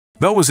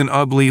Bell was an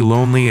ugly,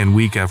 lonely, and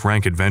weak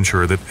F-rank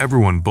adventurer that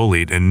everyone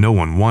bullied and no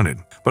one wanted.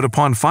 But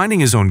upon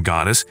finding his own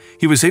goddess,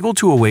 he was able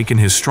to awaken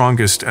his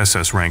strongest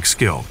SS rank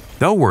skill.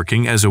 Bell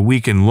working as a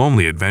weak and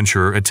lonely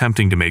adventurer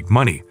attempting to make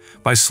money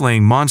by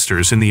slaying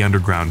monsters in the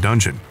underground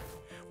dungeon.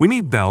 We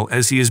meet Bell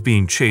as he is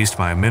being chased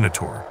by a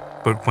minotaur,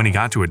 but when he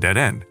got to a dead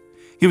end,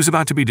 he was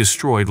about to be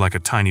destroyed like a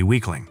tiny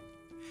weakling.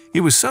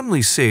 He was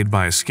suddenly saved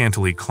by a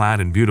scantily clad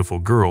and beautiful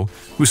girl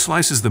who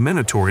slices the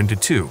minotaur into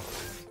two,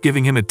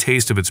 giving him a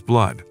taste of its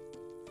blood.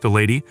 The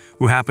lady,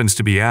 who happens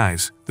to be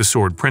Ais, the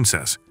sword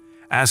princess,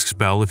 asks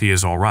Bell if he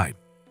is alright,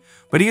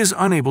 but he is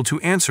unable to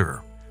answer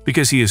her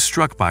because he is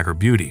struck by her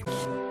beauty.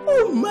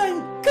 Oh my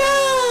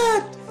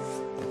god!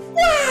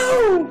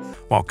 Wow!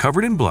 While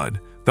covered in blood,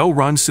 Bell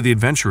runs to the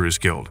Adventurers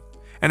Guild,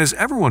 and as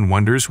everyone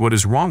wonders what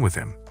is wrong with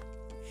him,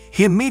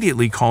 he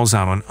immediately calls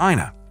out on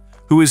Ina,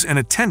 who is an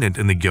attendant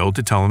in the guild,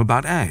 to tell him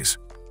about Ais.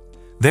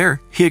 There,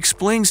 he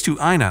explains to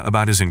Ina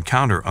about his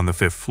encounter on the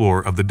 5th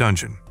floor of the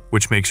dungeon,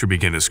 which makes her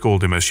begin to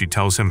scold him as she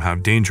tells him how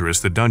dangerous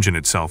the dungeon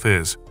itself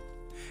is.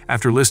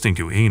 After listening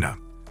to Ina,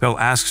 Bell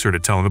asks her to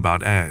tell him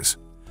about Ais.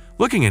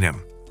 Looking at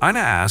him, Ina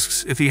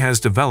asks if he has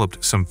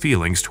developed some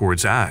feelings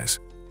towards Ais,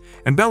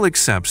 and Bell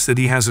accepts that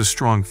he has a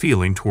strong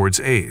feeling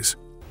towards Ais.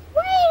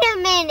 Wait a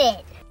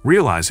minute!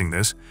 Realizing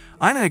this,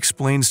 Ina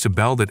explains to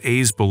Bell that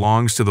Ais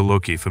belongs to the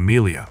Loki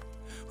Familia,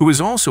 who is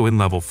also in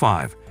level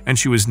 5, and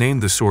she was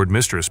named the Sword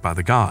Mistress by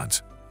the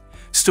gods.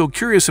 Still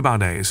curious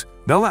about Ais,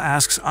 Bella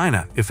asks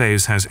Ina if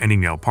Ais has any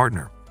male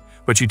partner,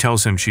 but she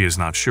tells him she is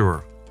not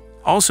sure.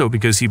 Also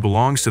because he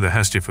belongs to the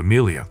Hestia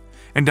Familia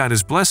and got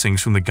his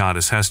blessings from the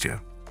goddess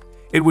Hestia,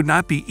 it would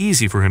not be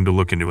easy for him to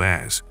look into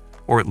Ais,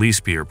 or at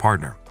least be her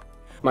partner.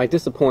 My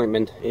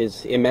disappointment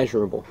is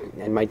immeasurable,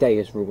 and my day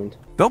is ruined.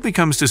 Bell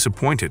becomes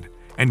disappointed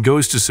and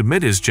goes to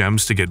submit his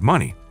gems to get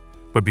money,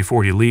 but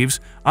before he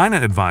leaves, Ina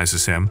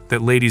advises him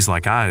that ladies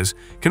like Ais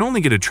can only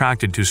get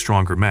attracted to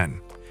stronger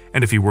men,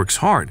 and if he works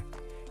hard,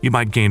 he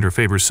might gain her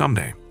favor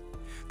someday.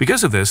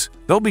 Because of this,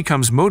 Bell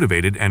becomes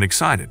motivated and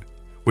excited,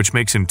 which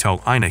makes him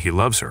tell Ina he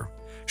loves her,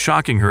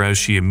 shocking her as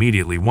she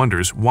immediately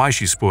wonders why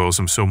she spoils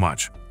him so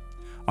much.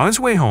 On his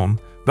way home,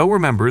 Bell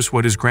remembers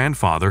what his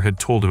grandfather had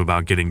told him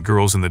about getting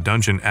girls in the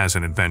dungeon as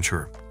an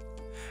adventurer.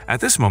 At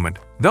this moment,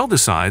 Bell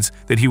decides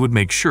that he would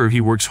make sure he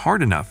works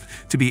hard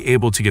enough to be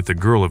able to get the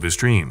girl of his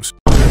dreams.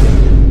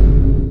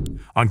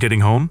 On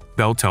getting home,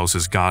 Bell tells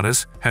his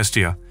goddess,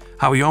 Hestia,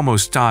 how he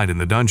almost died in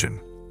the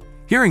dungeon.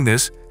 Hearing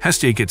this,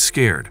 Hestia gets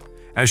scared,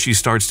 as she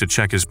starts to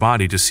check his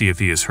body to see if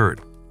he is hurt.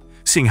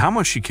 Seeing how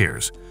much she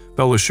cares,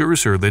 Bell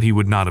assures her that he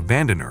would not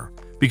abandon her,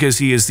 because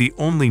he is the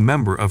only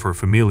member of her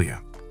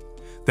familia.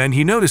 Then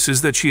he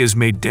notices that she has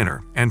made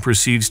dinner and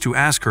proceeds to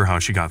ask her how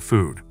she got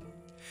food.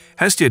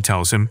 Hestia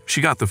tells him she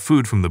got the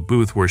food from the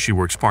booth where she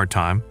works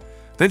part-time.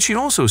 Then she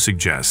also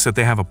suggests that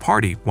they have a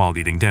party while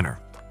eating dinner.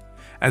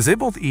 As they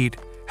both eat,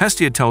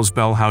 Hestia tells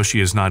Bell how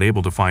she is not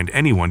able to find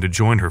anyone to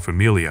join her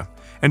familia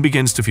and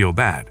begins to feel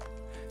bad.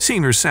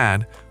 Seeing her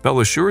sad, Bell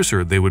assures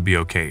her they would be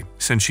okay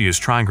since she is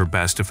trying her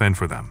best to fend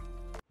for them.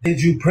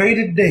 Did you pray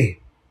today?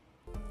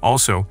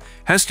 Also,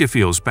 Hestia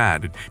feels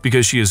bad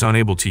because she is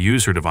unable to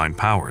use her divine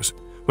powers,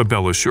 but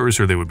Bell assures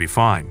her they would be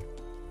fine,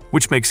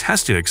 which makes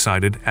Hestia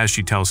excited as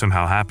she tells him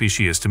how happy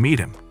she is to meet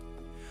him.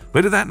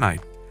 Later that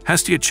night,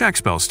 Hestia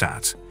checks Bell's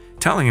stats,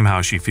 telling him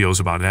how she feels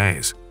about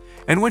Ais,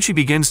 and when she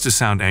begins to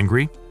sound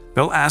angry,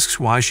 Bell asks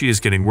why she is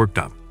getting worked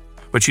up,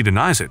 but she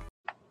denies it.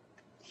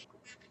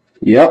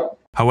 Yep.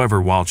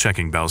 However, while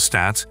checking Bell's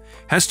stats,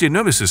 Hestia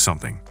notices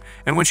something,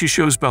 and when she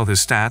shows Bell his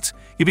stats,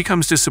 he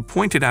becomes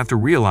disappointed after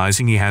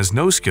realizing he has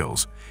no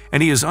skills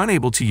and he is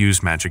unable to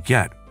use magic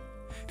yet.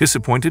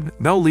 Disappointed,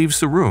 Bell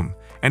leaves the room,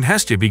 and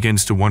Hestia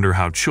begins to wonder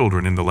how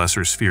children in the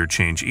lesser sphere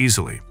change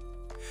easily.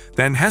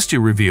 Then Hestia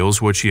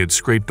reveals what she had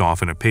scraped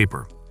off in a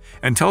paper,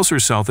 and tells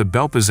herself that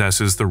Bell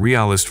possesses the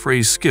realist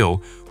phrase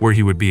skill where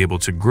he would be able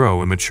to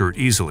grow and mature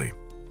easily.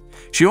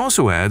 She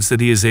also adds that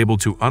he is able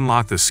to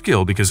unlock the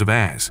skill because of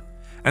Ais,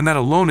 and that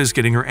alone is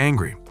getting her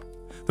angry.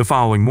 The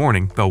following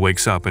morning, Bell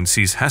wakes up and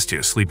sees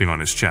Hestia sleeping on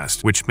his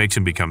chest, which makes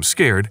him become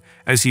scared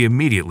as he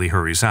immediately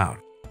hurries out.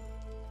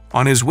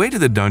 On his way to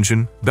the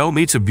dungeon, Bell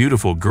meets a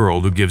beautiful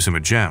girl who gives him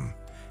a gem,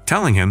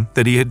 telling him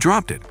that he had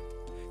dropped it.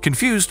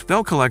 Confused,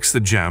 Bell collects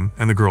the gem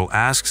and the girl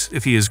asks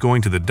if he is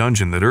going to the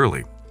dungeon that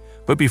early,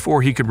 but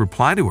before he could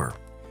reply to her,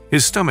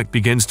 his stomach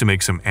begins to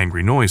make some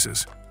angry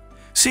noises.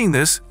 Seeing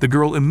this, the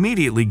girl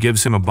immediately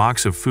gives him a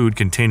box of food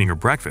containing her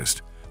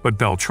breakfast, but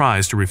Bell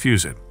tries to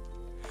refuse it.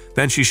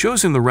 Then she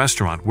shows him the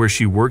restaurant where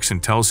she works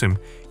and tells him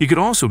he could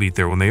also eat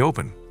there when they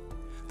open.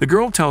 The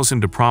girl tells him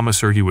to promise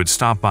her he would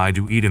stop by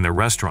to eat in their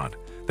restaurant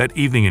that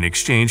evening in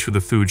exchange for the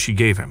food she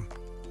gave him.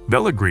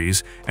 Bell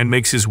agrees and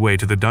makes his way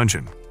to the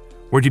dungeon,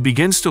 where he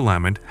begins to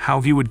lament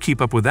how he would keep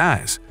up with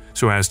Ais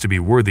so as to be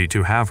worthy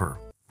to have her.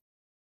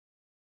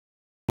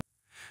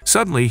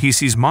 Suddenly, he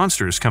sees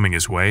monsters coming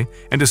his way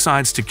and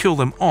decides to kill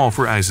them all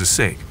for Ais'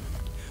 sake.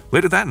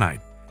 Later that night,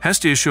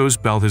 Hestia shows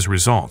Bell his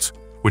results,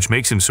 which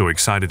makes him so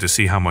excited to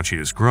see how much he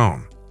has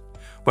grown.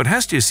 But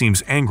Hestia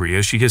seems angry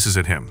as she hisses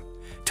at him,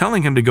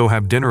 telling him to go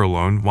have dinner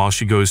alone while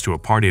she goes to a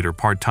party at her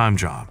part-time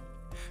job.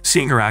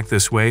 Seeing her act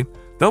this way,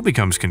 Belle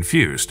becomes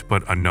confused,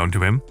 but unknown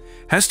to him,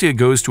 Hestia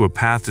goes to a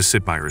path to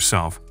sit by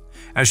herself,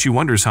 as she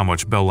wonders how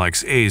much Belle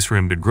likes Ace for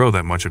him to grow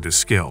that much of his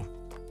skill.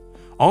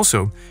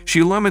 Also,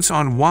 she laments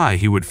on why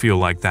he would feel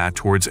like that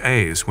towards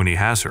Ace when he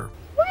has her.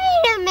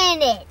 Wait a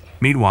minute!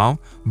 Meanwhile,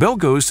 Belle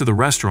goes to the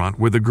restaurant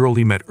where the girl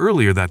he met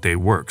earlier that day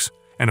works,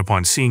 and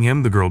upon seeing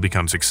him, the girl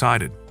becomes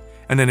excited,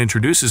 and then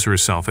introduces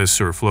herself as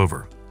Sir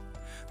Flover.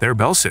 There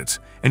Belle sits,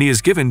 and he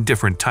is given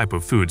different type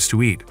of foods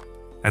to eat.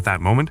 At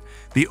that moment,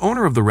 the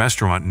owner of the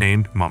restaurant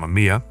named Mamma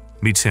Mia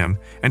meets him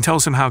and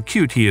tells him how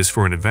cute he is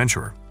for an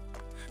adventurer.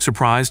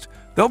 Surprised,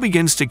 Belle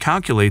begins to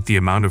calculate the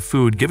amount of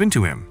food given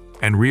to him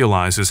and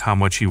realizes how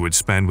much he would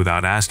spend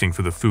without asking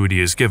for the food he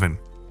is given.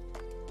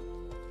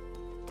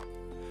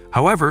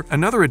 However,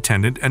 another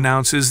attendant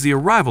announces the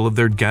arrival of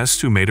their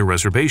guests who made a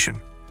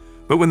reservation.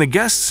 But when the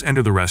guests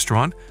enter the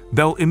restaurant,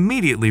 Belle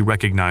immediately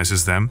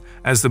recognizes them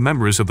as the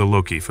members of the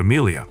Loki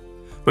familia,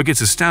 but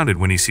gets astounded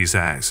when he sees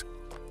Az.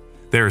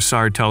 There,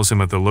 Sire tells him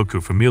that the Loki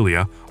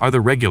familia are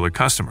the regular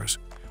customers,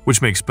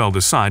 which makes Belle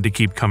decide to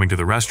keep coming to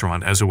the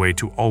restaurant as a way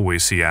to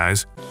always see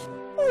Az.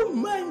 Oh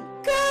my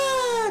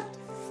god!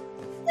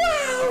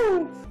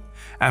 Wow!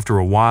 After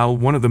a while,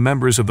 one of the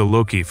members of the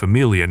Loki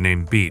familia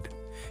named Beat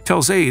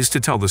tells Az to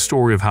tell the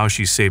story of how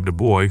she saved a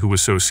boy who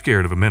was so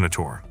scared of a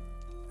minotaur.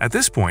 At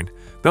this point,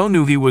 Belle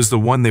knew he was the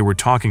one they were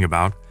talking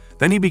about.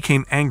 Then he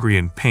became angry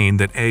and pained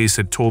that Az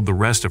had told the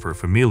rest of her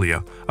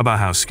familia about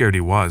how scared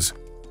he was.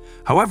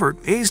 However,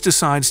 Az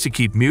decides to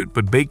keep mute,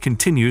 but Beat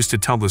continues to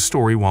tell the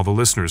story while the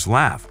listeners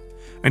laugh,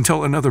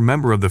 until another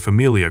member of the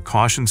familia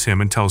cautions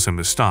him and tells him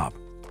to stop.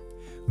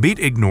 Beat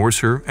ignores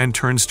her and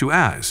turns to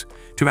Az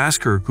to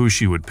ask her who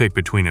she would pick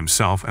between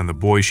himself and the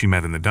boy she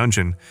met in the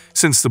dungeon,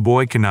 since the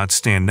boy cannot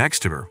stand next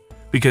to her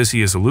because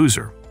he is a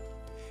loser.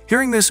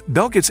 Hearing this,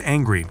 Belle gets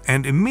angry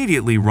and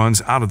immediately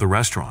runs out of the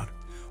restaurant,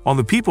 while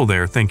the people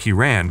there think he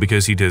ran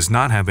because he does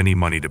not have any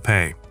money to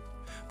pay.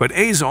 But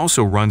Az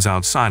also runs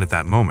outside at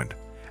that moment,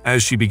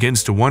 as she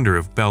begins to wonder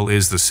if Belle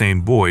is the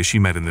same boy she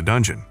met in the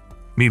dungeon.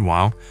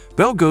 Meanwhile,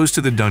 Belle goes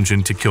to the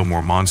dungeon to kill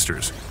more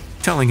monsters,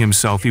 telling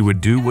himself he would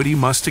do what he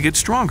must to get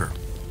stronger.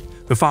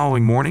 The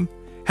following morning,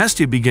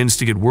 Hestia begins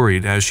to get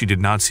worried as she did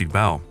not see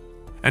Belle,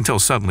 until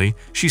suddenly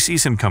she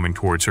sees him coming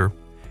towards her,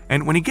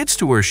 and when he gets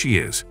to where she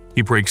is,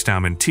 he breaks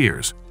down in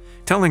tears,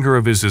 telling her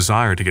of his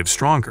desire to get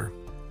stronger.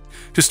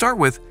 To start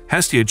with,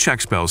 Hestia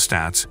checks Belle's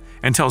stats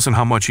and tells him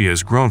how much he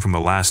has grown from the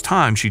last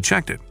time she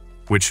checked it,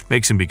 which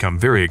makes him become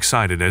very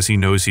excited as he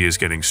knows he is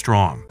getting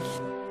strong.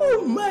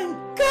 Oh my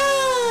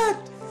god!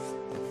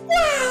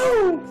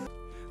 Wow!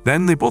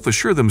 Then they both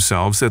assure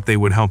themselves that they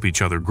would help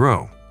each other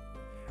grow.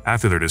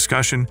 After their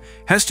discussion,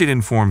 Hestia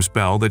informs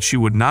Belle that she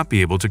would not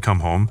be able to come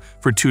home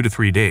for 2 to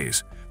 3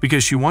 days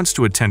because she wants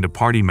to attend a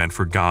party meant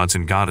for gods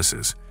and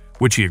goddesses,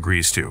 which he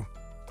agrees to.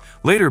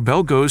 Later,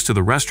 Belle goes to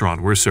the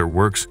restaurant where Sir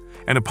works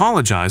and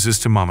apologizes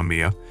to Mamma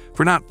Mia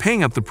for not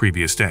paying up the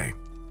previous day.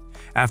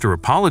 After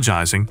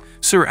apologizing,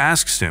 Sir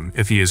asks him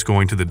if he is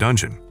going to the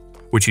dungeon,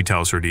 which he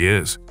tells her he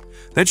is.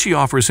 Then she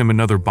offers him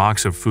another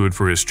box of food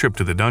for his trip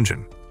to the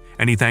dungeon,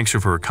 and he thanks her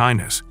for her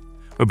kindness.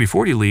 But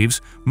before he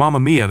leaves, Mamma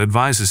Mia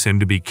advises him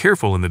to be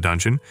careful in the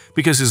dungeon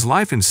because his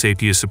life and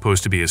safety is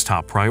supposed to be his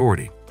top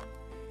priority.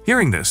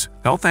 Hearing this,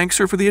 Belle thanks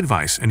her for the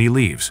advice and he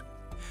leaves.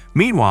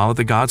 Meanwhile, at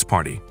the gods'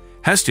 party,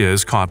 Hestia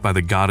is caught by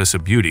the goddess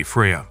of beauty,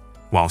 Freya,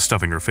 while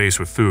stuffing her face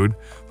with food,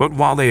 but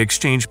while they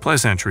exchange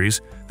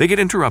pleasantries, they get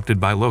interrupted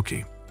by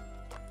Loki.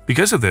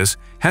 Because of this,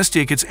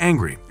 Hestia gets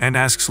angry and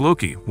asks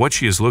Loki what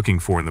she is looking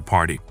for in the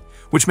party,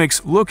 which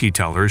makes Loki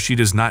tell her she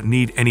does not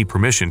need any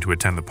permission to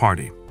attend the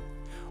party.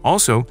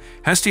 Also,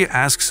 Hestia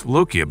asks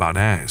Loki about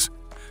Az,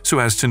 so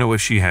as to know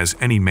if she has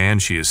any man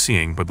she is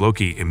seeing, but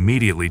Loki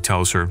immediately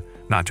tells her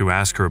not to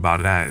ask her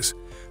about Az,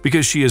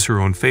 because she is her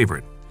own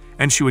favorite,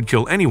 and she would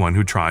kill anyone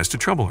who tries to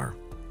trouble her.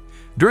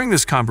 During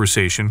this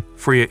conversation,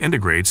 Freya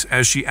integrates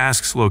as she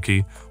asks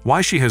Loki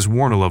why she has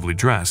worn a lovely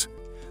dress.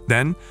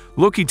 Then,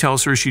 Loki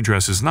tells her she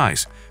dresses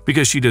nice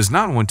because she does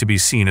not want to be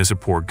seen as a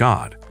poor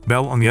god.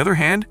 Belle, on the other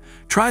hand,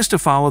 tries to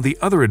follow the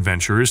other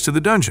adventurers to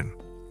the dungeon,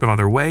 but on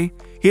their way,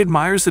 he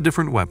admires the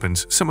different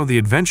weapons some of the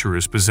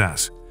adventurers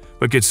possess,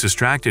 but gets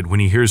distracted when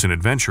he hears an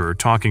adventurer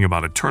talking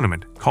about a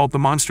tournament called the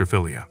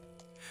Monsterphilia.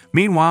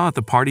 Meanwhile, at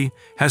the party,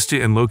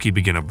 Hestia and Loki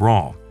begin a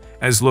brawl,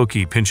 as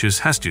Loki pinches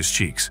Hestia's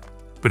cheeks.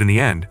 But in the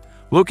end,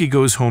 Loki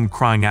goes home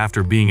crying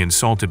after being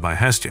insulted by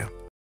Hestia.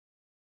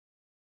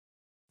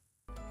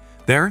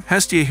 There,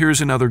 Hestia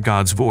hears another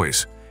god's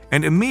voice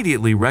and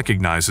immediately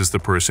recognizes the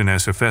person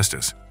as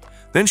Hephaestus.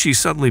 Then she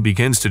suddenly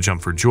begins to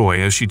jump for joy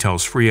as she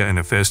tells Freya and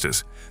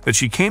Hephaestus that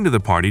she came to the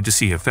party to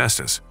see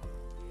Hephaestus.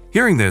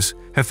 Hearing this,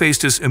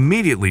 Hephaestus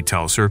immediately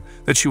tells her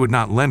that she would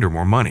not lend her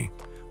more money,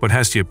 but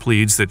Hestia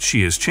pleads that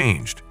she has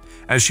changed,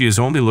 as she is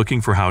only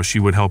looking for how she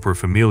would help her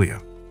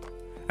familia.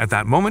 At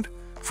that moment,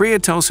 Freya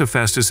tells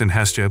Hephaestus and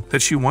Hestia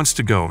that she wants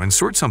to go and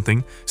sort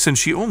something since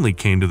she only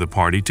came to the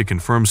party to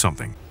confirm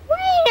something.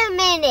 Wait a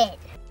minute!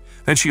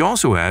 Then she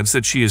also adds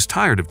that she is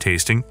tired of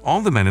tasting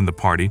all the men in the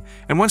party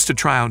and wants to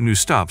try out new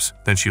stuffs,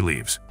 then she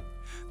leaves.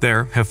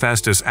 There,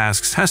 Hephaestus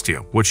asks Hestia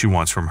what she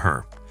wants from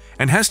her,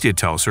 and Hestia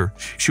tells her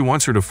she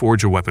wants her to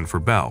forge a weapon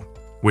for Bel,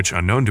 which,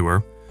 unknown to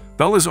her,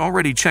 Bel is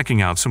already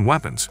checking out some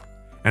weapons.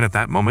 And at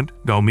that moment,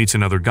 Bel meets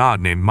another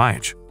god named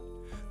Maich.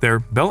 There,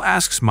 Bel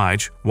asks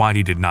Maich why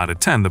he did not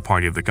attend the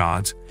party of the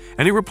gods,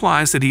 and he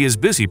replies that he is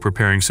busy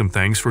preparing some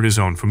things for his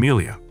own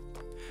familia.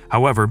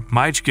 However,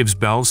 Maich gives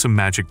Bel some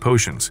magic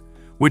potions,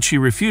 which he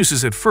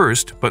refuses at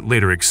first but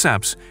later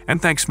accepts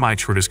and thanks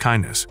Maich for his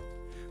kindness.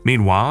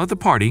 Meanwhile, at the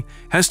party,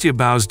 Hestia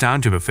bows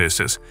down to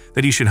Hephaestus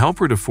that he should help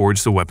her to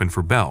forge the weapon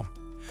for Bel,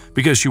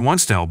 because she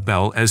wants to help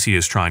Bel as he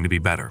is trying to be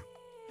better.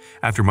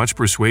 After much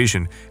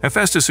persuasion,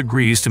 Hephaestus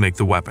agrees to make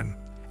the weapon,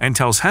 and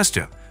tells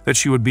Hestia that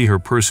she would be her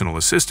personal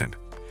assistant.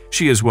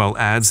 She as well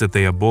adds that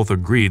they have both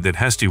agreed that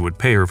Hestia would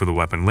pay her for the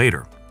weapon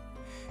later.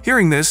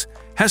 Hearing this,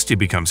 Hestia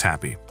becomes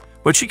happy,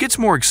 but she gets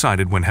more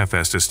excited when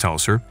Hephaestus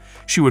tells her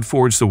she would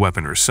forge the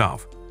weapon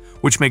herself,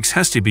 which makes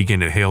Hestia begin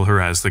to hail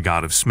her as the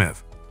god of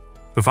smith.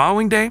 The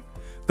following day,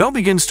 Bel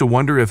begins to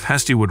wonder if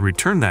Hestia would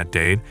return that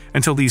day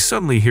until he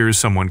suddenly hears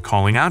someone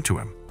calling out to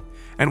him.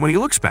 And when he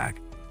looks back,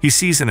 he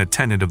sees an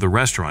attendant of the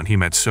restaurant he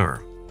met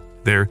Sir.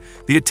 There,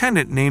 the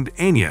attendant named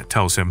Anya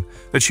tells him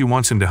that she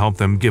wants him to help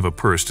them give a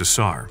purse to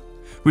Sar,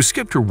 who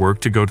skipped her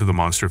work to go to the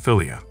monster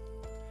philia.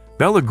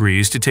 Bel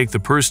agrees to take the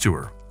purse to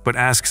her, but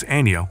asks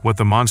Anya what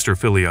the monster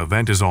philia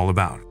event is all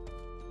about.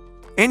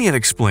 Anya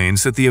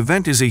explains that the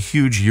event is a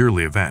huge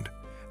yearly event,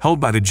 held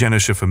by the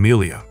Genisha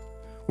Familia,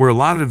 where a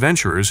lot of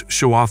adventurers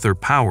show off their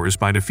powers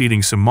by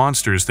defeating some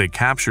monsters they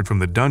captured from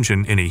the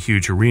dungeon in a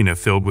huge arena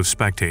filled with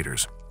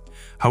spectators.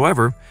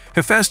 However,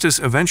 Hephaestus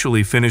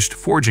eventually finished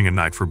forging a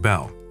knife for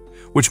Bel,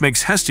 which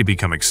makes Hestia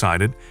become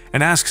excited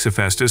and asks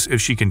Hephaestus if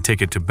she can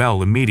take it to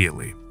Bel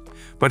immediately.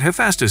 But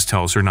Hephaestus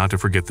tells her not to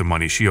forget the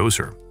money she owes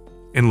her.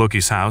 In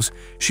Loki's house,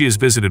 she is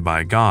visited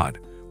by a god,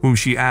 whom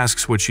she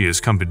asks what she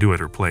has come to do at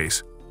her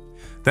place.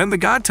 Then the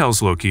god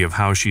tells Loki of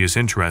how she is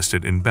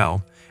interested in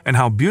Bel and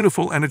how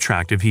beautiful and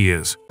attractive he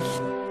is.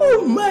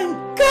 Oh my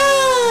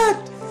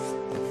god!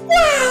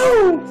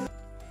 Wow!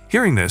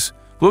 Hearing this,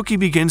 Loki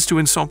begins to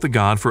insult the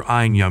god for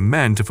eyeing young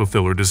men to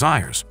fulfill her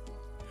desires.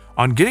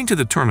 On getting to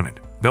the tournament,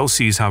 Bel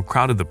sees how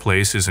crowded the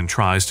place is and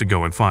tries to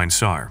go and find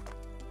Sar.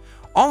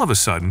 All of a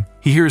sudden,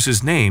 he hears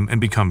his name and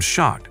becomes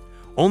shocked,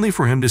 only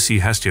for him to see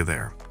Hestia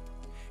there.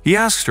 He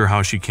asks her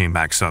how she came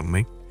back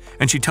suddenly,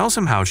 and she tells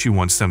him how she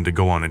wants them to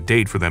go on a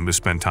date for them to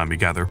spend time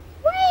together.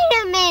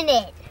 Wait a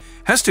minute!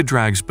 Hestia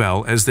drags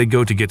Bel as they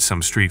go to get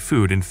some street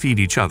food and feed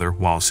each other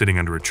while sitting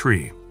under a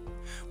tree.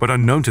 But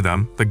unknown to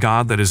them, the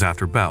god that is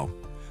after Bel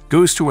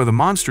goes to where the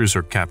monsters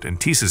are kept and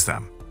teases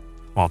them,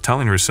 while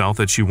telling herself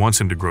that she wants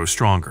him to grow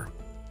stronger.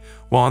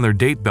 While on their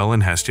date, Bel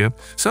and Hestia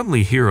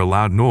suddenly hear a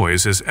loud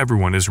noise as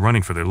everyone is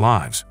running for their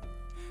lives.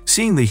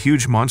 Seeing the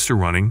huge monster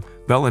running,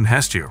 Bel and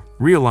Hestia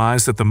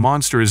realize that the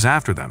monster is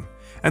after them,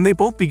 and they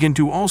both begin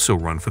to also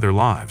run for their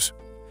lives.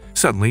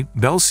 Suddenly,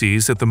 Bel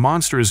sees that the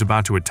monster is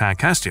about to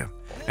attack Hestia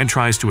and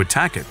tries to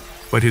attack it,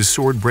 but his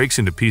sword breaks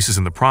into pieces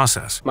in the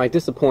process. My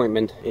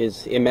disappointment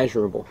is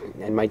immeasurable,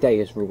 and my day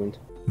is ruined.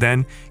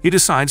 Then, he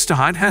decides to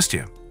hide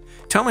Hestia,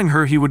 telling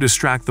her he would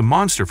distract the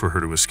monster for her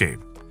to escape,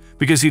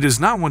 because he does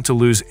not want to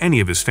lose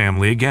any of his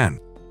family again.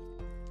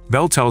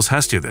 Bel tells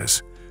Hestia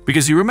this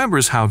because he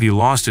remembers how he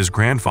lost his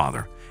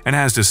grandfather and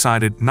has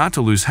decided not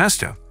to lose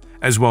Hestia,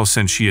 as well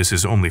since she is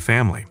his only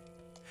family.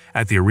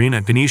 At the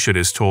arena, Ganesha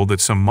is told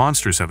that some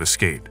monsters have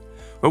escaped,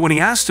 but when he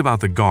asks about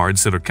the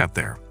guards that are kept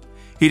there,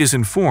 he is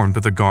informed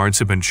that the guards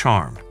have been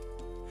charmed.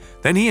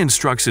 Then he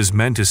instructs his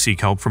men to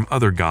seek help from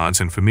other gods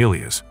and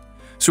familias,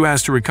 so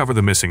as to recover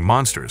the missing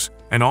monsters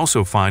and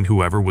also find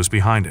whoever was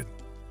behind it.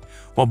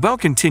 While Bel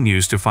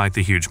continues to fight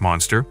the huge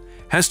monster,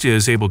 Hestia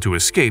is able to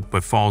escape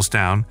but falls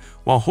down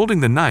while holding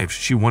the knife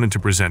she wanted to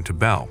present to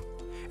Bel,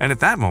 and at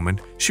that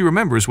moment she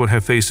remembers what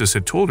Hephaestus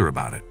had told her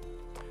about it.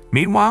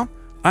 Meanwhile,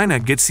 Ina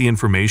gets the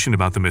information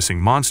about the missing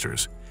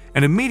monsters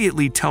and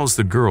immediately tells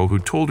the girl who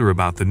told her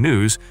about the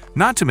news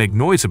not to make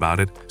noise about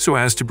it so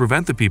as to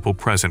prevent the people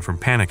present from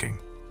panicking.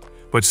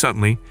 But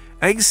suddenly,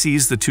 Egg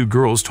sees the two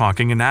girls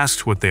talking and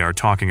asks what they are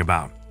talking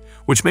about,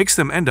 which makes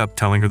them end up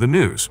telling her the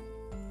news.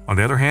 On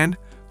the other hand,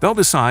 Bel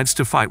decides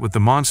to fight with the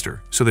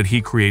monster so that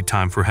he create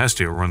time for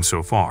Hestia to run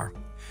so far.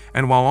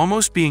 And while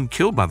almost being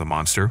killed by the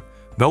monster,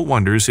 Bel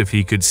wonders if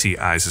he could see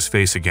Ise's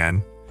face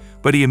again,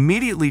 but he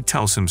immediately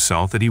tells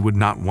himself that he would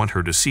not want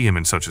her to see him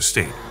in such a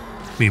state.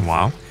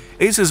 Meanwhile,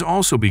 Ace has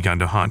also begun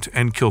to hunt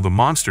and kill the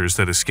monsters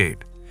that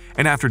escaped,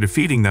 and after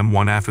defeating them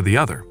one after the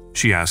other,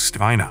 she asks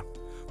Ina,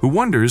 who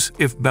wonders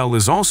if Bel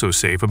is also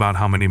safe about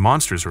how many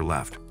monsters are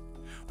left.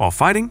 While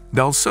fighting,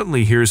 Bel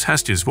suddenly hears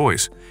Hestia's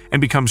voice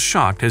and becomes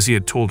shocked as he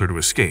had told her to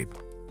escape.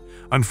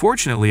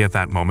 Unfortunately, at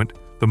that moment,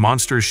 the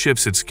monster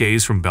shifts its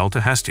gaze from Bel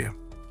to Hestia,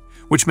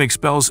 which makes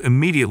Bel's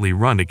immediately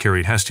run to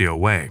carry Hestia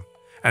away,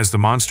 as the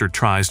monster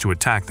tries to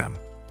attack them.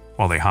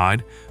 While they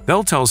hide,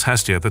 Bel tells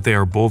Hestia that they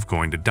are both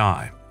going to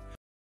die.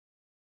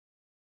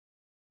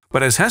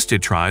 But as Hestia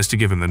tries to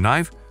give him the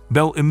knife,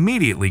 Belle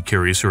immediately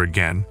carries her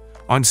again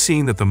on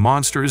seeing that the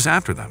monster is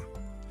after them.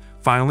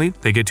 Finally,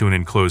 they get to an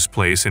enclosed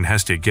place and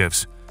Hestia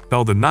gives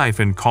Belle the knife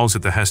and calls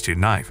it the Hestia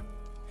knife.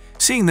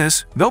 Seeing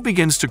this, Belle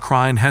begins to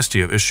cry and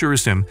Hestia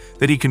assures him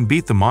that he can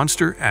beat the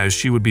monster as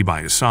she would be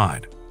by his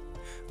side.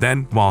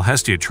 Then, while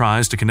Hestia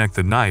tries to connect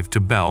the knife to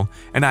Belle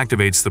and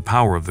activates the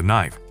power of the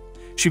knife,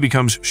 she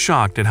becomes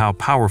shocked at how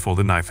powerful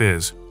the knife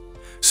is.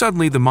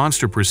 Suddenly, the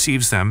monster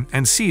perceives them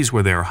and sees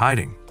where they are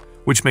hiding,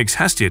 which makes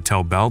Hestia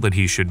tell Belle that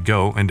he should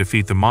go and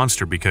defeat the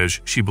monster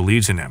because she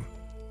believes in him.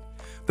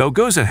 Belle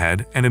goes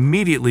ahead and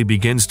immediately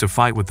begins to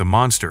fight with the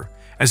monster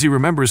as he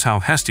remembers how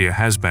Hestia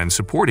has been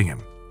supporting him,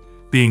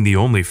 being the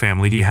only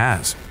family he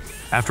has.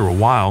 After a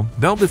while,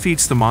 Belle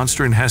defeats the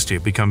monster and Hestia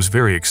becomes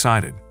very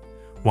excited,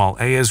 while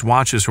Ayaz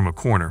watches from a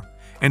corner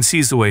and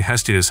sees the way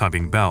Hestia is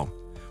hugging Belle,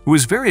 who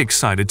is very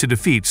excited to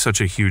defeat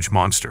such a huge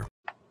monster.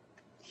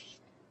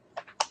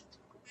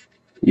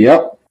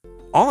 Yep.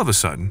 All of a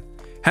sudden,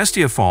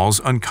 Hestia falls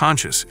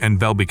unconscious and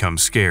Belle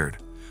becomes scared,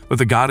 but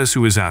the goddess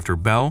who is after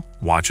Belle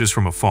watches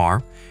from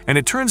afar, and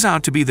it turns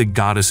out to be the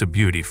goddess of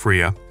beauty,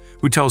 Freya,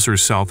 who tells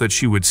herself that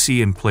she would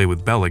see and play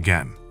with Belle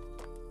again.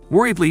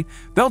 Worriedly,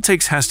 Belle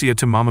takes Hestia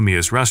to Mamma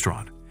Mia's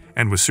restaurant,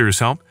 and with Sir's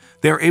help,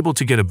 they are able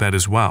to get a bed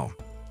as well.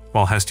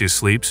 While Hestia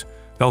sleeps,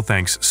 Belle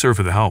thanks Sir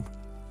for the help,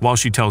 while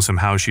she tells him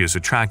how she is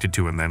attracted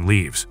to him then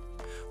leaves.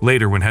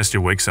 Later, when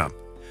Hestia wakes up,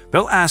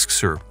 Belle asks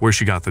her where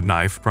she got the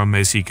knife from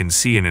as he can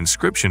see an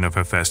inscription of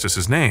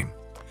Hephaestus' name.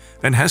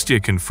 Then Hestia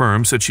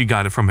confirms that she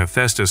got it from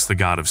Hephaestus, the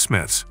god of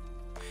smiths.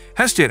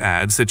 Hestia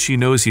adds that she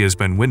knows he has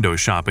been window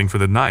shopping for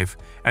the knife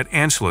at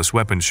Angelus'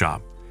 weapons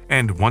shop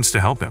and wants to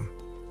help him.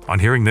 On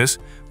hearing this,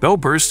 Belle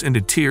bursts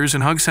into tears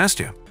and hugs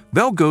Hestia.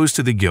 Belle goes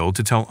to the guild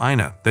to tell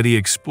Aina that he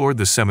explored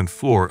the 7th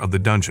floor of the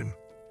dungeon.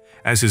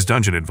 As his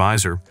dungeon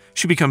advisor,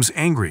 she becomes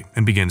angry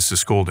and begins to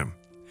scold him,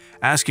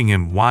 asking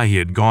him why he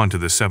had gone to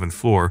the 7th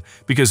floor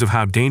because of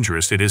how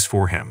dangerous it is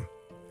for him.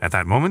 At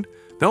that moment,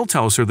 Belle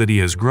tells her that he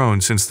has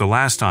grown since the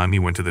last time he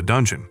went to the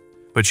dungeon,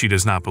 but she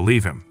does not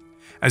believe him,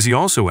 as he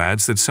also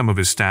adds that some of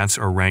his stats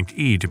are ranked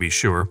E to be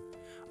sure.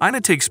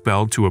 Aina takes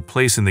Belle to a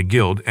place in the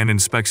guild and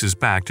inspects his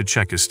back to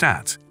check his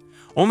stats,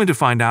 only to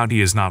find out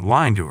he is not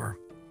lying to her.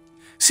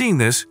 Seeing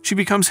this, she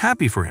becomes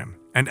happy for him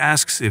and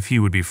asks if he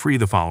would be free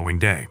the following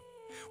day,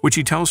 which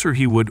he tells her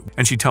he would,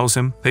 and she tells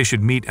him they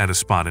should meet at a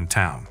spot in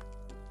town.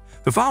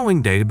 The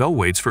following day, Belle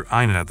waits for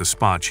Aina at the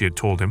spot she had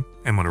told him,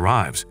 and when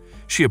arrives,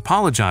 she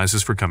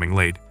apologizes for coming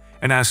late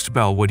and asks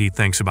Belle what he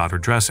thinks about her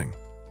dressing.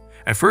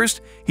 At first,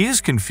 he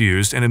is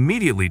confused and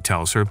immediately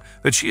tells her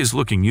that she is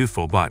looking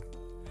youthful, but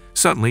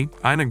suddenly,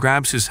 Aina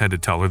grabs his head to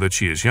tell her that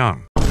she is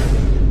young,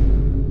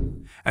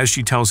 as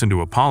she tells him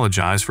to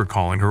apologize for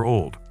calling her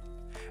old.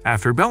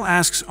 After, Belle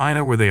asks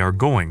Aina where they are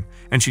going,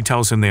 and she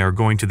tells him they are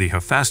going to the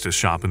Hephaestus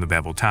shop in the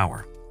Babel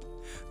Tower.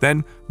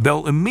 Then,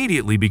 Belle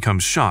immediately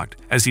becomes shocked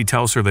as he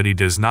tells her that he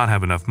does not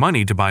have enough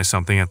money to buy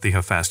something at the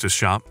Hephaestus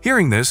shop.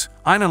 Hearing this,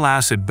 Aina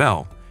laughs at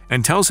Belle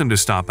and tells him to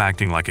stop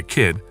acting like a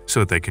kid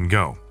so that they can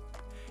go.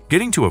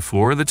 Getting to a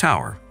floor of the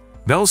tower,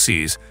 Belle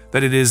sees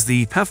that it is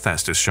the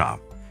Hephaestus shop,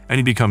 and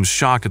he becomes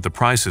shocked at the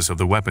prices of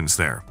the weapons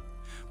there.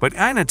 But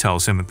Aina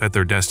tells him that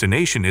their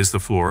destination is the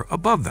floor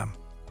above them.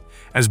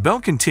 As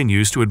Belle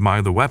continues to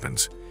admire the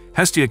weapons,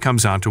 Hestia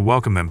comes out to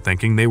welcome them,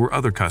 thinking they were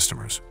other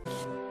customers.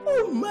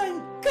 Oh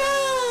my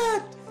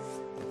god!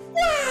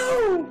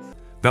 Wow!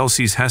 Belle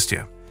sees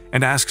Hestia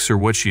and asks her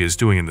what she is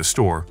doing in the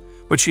store,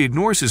 but she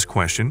ignores his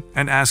question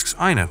and asks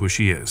Aina who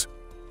she is.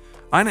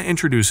 Aina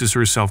introduces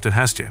herself to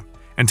Hestia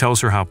and tells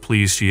her how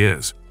pleased she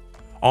is.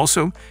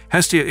 Also,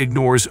 Hestia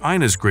ignores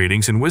Aina's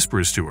greetings and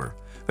whispers to her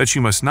that she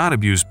must not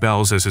abuse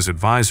Belle's as his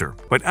advisor,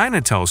 but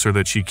Aina tells her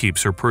that she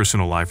keeps her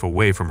personal life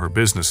away from her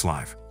business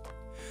life.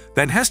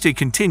 Then Hestia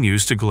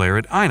continues to glare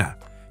at Aina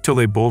till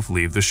they both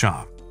leave the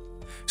shop.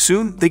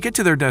 Soon, they get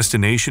to their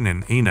destination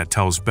and Aina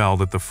tells Belle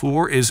that the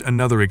floor is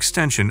another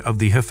extension of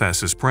the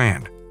Hephaestus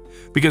brand,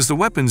 because the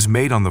weapons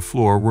made on the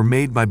floor were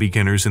made by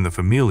beginners in the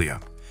Familia,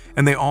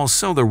 and they all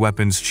sell their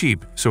weapons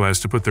cheap so as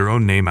to put their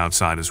own name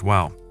outside as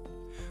well.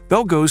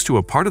 Belle goes to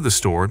a part of the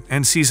store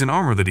and sees an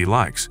armor that he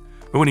likes,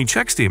 but when he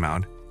checks the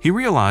amount, he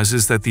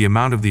realizes that the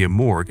amount of the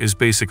amorg is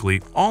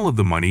basically all of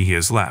the money he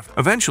has left.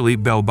 Eventually,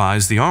 Belle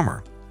buys the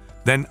armor.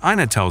 Then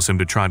Aina tells him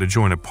to try to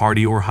join a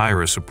party or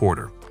hire a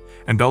supporter,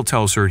 and Belle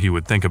tells her he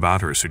would think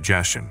about her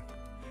suggestion.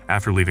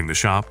 After leaving the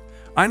shop,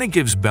 Aina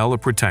gives Belle a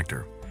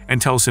protector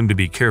and tells him to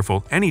be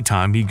careful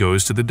anytime he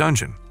goes to the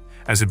dungeon,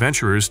 as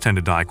adventurers tend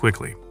to die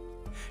quickly.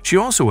 She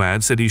also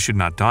adds that he should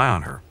not die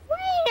on her.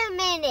 Wait a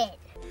minute!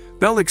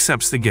 Belle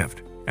accepts the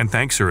gift and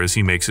thanks her as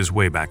he makes his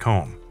way back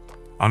home.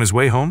 On his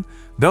way home,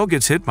 Belle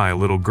gets hit by a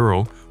little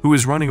girl who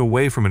is running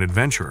away from an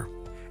adventurer,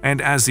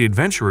 and as the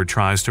adventurer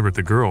tries to hurt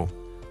the girl,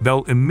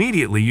 Belle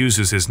immediately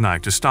uses his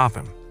knife to stop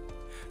him.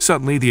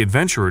 Suddenly, the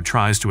adventurer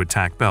tries to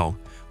attack Belle,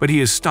 but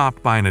he is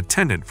stopped by an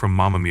attendant from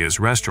Mamma Mia's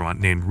restaurant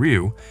named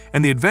Ryu,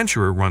 and the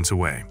adventurer runs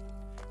away.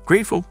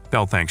 Grateful,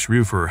 Belle thanks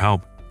Ryu for her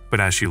help, but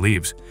as she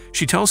leaves,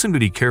 she tells him to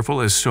be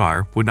careful as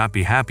Sire would not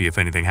be happy if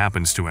anything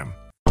happens to him.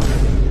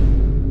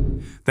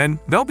 Then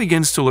Belle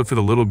begins to look for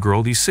the little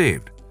girl he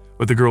saved,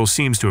 but the girl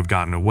seems to have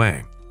gotten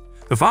away.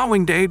 The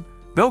following day,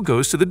 Belle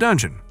goes to the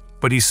dungeon,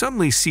 but he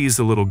suddenly sees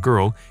the little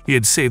girl he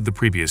had saved the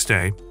previous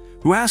day,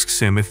 who asks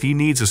him if he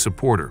needs a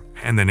supporter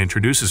and then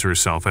introduces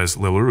herself as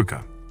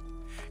Lilaruka.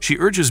 She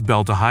urges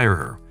Belle to hire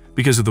her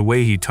because of the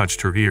way he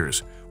touched her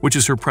ears, which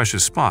is her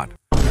precious spot.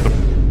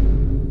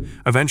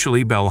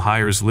 Eventually, Belle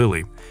hires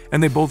Lily,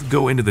 and they both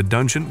go into the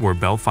dungeon where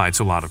Belle fights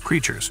a lot of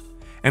creatures.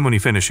 And when he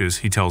finishes,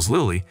 he tells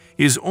Lily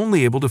he is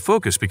only able to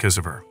focus because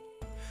of her.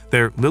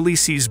 There, Lily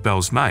sees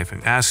Belle's knife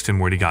and asks him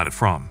where he got it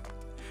from.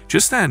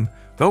 Just then,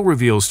 Belle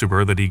reveals to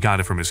her that he got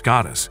it from his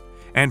goddess,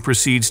 and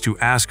proceeds to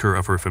ask her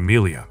of her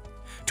familia,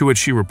 to which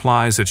she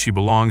replies that she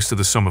belongs to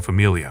the Soma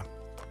Familia.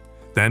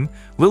 Then,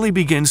 Lily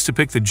begins to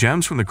pick the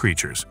gems from the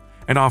creatures,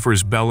 and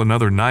offers Belle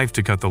another knife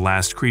to cut the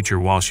last creature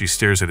while she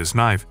stares at his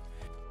knife.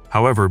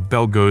 However,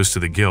 Belle goes to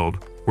the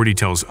guild, where he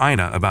tells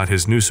Ina about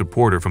his new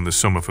supporter from the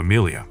Soma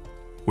Familia,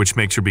 which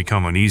makes her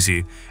become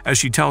uneasy as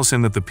she tells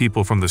him that the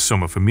people from the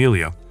Soma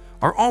Familia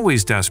are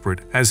always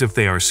desperate, as if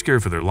they are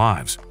scared for their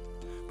lives.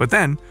 But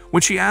then,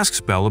 when she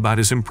asks Belle about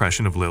his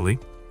impression of Lily,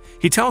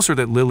 he tells her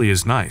that Lily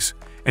is nice,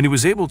 and he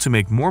was able to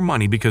make more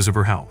money because of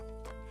her help.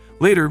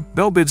 Later,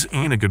 Belle bids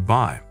Ina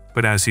goodbye,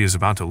 but as he is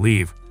about to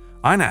leave,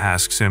 Ina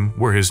asks him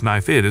where his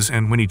knife is,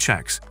 and when he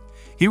checks,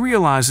 he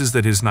realizes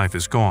that his knife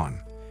is gone,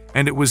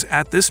 and it was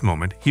at this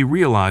moment he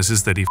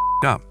realizes that he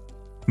f***ed up.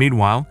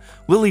 Meanwhile,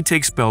 Lily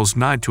takes Belle's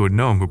knife to a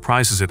gnome who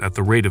prices it at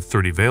the rate of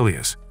 30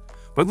 Valius,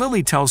 but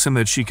Lily tells him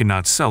that she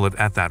cannot sell it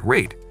at that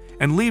rate,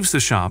 and leaves the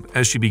shop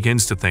as she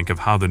begins to think of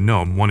how the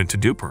gnome wanted to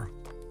dupe her.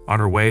 On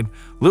her way,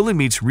 Lily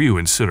meets Ryu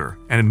and Sutter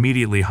and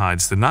immediately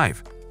hides the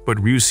knife, but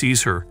Ryu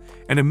sees her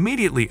and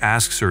immediately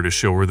asks her to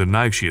show her the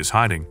knife she is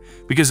hiding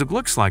because it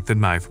looks like the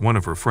knife one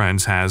of her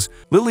friends has.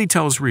 Lily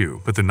tells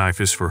Ryu that the knife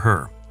is for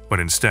her, but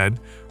instead,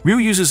 Ryu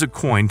uses a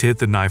coin to hit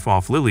the knife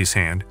off Lily's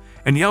hand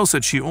and yells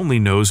that she only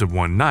knows of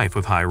one knife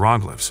with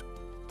hieroglyphs.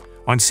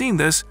 On seeing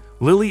this,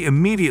 Lily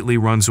immediately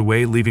runs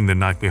away, leaving the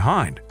knife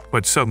behind,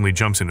 but suddenly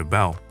jumps into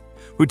Belle,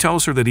 who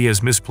tells her that he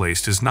has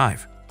misplaced his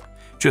knife.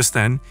 Just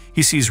then,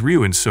 he sees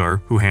Ryu and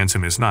Sur, who hands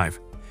him his knife,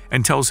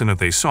 and tells him that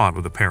they saw it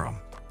with a param.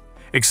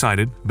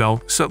 Excited,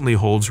 Belle suddenly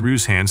holds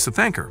Ryu's hands to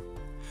thank her,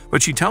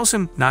 but she tells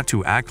him not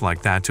to act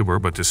like that to her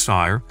but to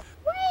Sire.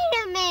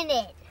 Wait a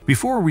minute!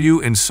 Before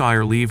Ryu and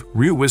Sire leave,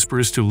 Ryu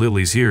whispers to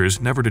Lily's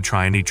ears never to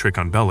try any trick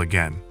on Belle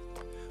again.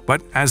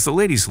 But as the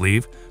ladies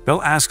leave,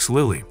 Belle asks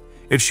Lily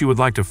if she would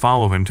like to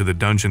follow him to the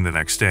dungeon the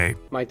next day.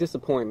 My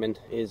disappointment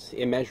is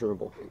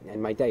immeasurable,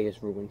 and my day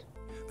is ruined.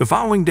 The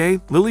following day,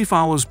 Lily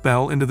follows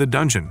Belle into the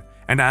dungeon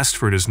and asks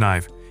for his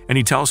knife, and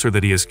he tells her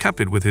that he has kept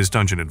it with his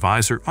dungeon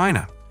advisor,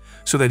 Ina,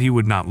 so that he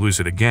would not lose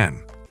it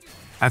again.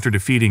 After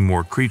defeating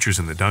more creatures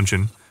in the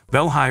dungeon,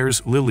 Belle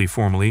hires Lily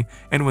formally,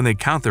 and when they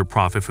count their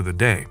profit for the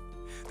day,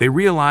 they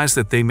realize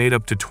that they made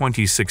up to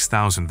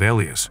 26,000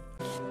 Valius.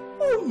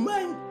 Oh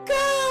my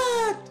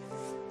god!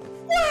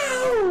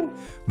 Wow!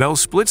 Belle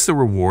splits the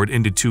reward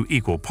into 2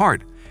 equal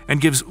parts and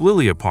gives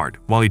Lily a part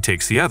while he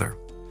takes the other.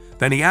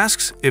 Then he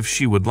asks if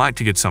she would like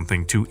to get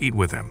something to eat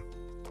with him.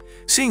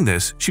 Seeing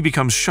this, she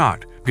becomes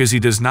shocked because he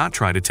does not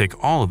try to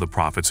take all of the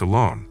profits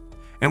alone.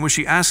 And when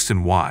she asks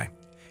him why,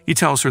 he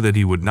tells her that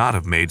he would not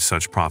have made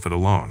such profit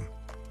alone.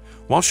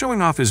 While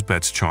showing off his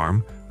bet's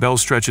charm, Belle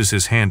stretches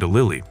his hand to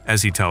Lily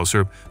as he tells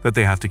her that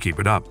they have to keep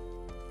it up.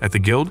 At the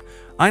guild,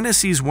 Ina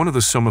sees one of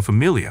the Soma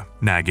Familia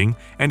nagging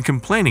and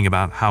complaining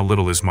about how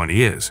little his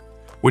money is,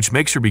 which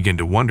makes her begin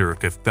to wonder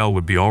if Belle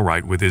would be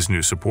alright with his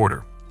new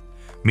supporter.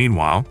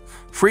 Meanwhile,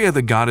 Freya,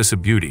 the goddess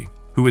of beauty,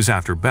 who is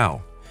after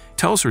Belle,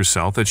 tells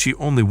herself that she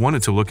only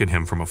wanted to look at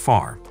him from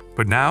afar,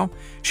 but now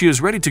she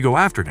is ready to go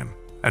after him.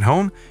 At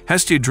home,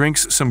 Hestia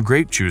drinks some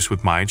grape juice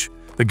with Maich,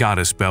 the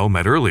goddess Belle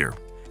met earlier,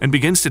 and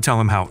begins to tell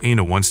him how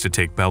Ina wants to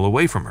take Belle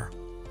away from her.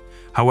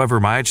 However,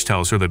 Maich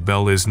tells her that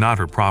Belle is not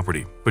her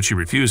property, but she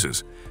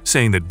refuses,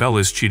 saying that Belle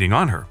is cheating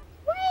on her.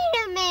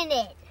 Wait a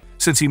minute!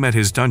 Since he met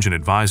his dungeon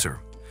advisor.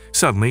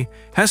 Suddenly,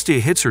 Hestia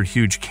hits her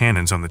huge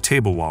cannons on the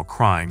table while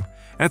crying,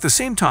 and at the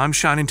same time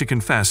shouting to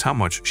confess how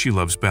much she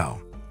loves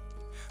Belle.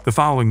 The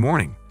following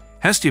morning,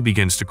 Hestia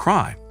begins to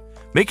cry,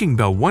 making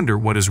Belle wonder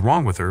what is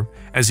wrong with her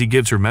as he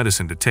gives her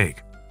medicine to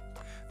take.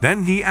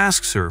 Then he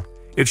asks her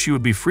if she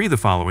would be free the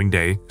following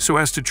day so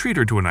as to treat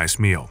her to a nice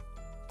meal.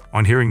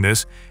 On hearing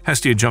this,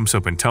 Hestia jumps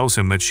up and tells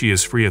him that she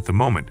is free at the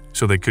moment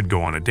so they could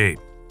go on a date.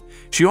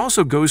 She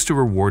also goes to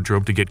her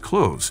wardrobe to get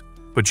clothes,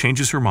 but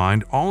changes her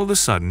mind all of a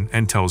sudden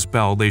and tells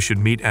Belle they should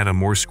meet at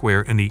Amour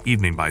Square in the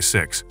evening by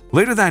 6.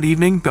 Later that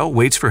evening, Belle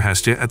waits for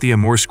Hestia at the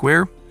Amour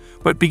Square,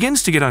 but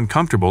begins to get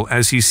uncomfortable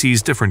as he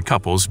sees different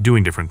couples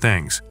doing different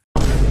things.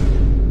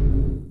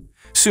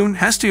 Soon,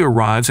 Hestia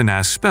arrives and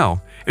asks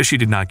Belle if she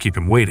did not keep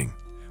him waiting,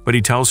 but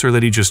he tells her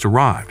that he just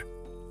arrived.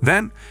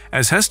 Then,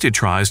 as Hestia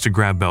tries to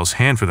grab Belle's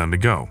hand for them to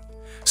go,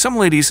 some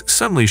ladies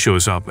suddenly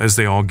shows up as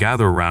they all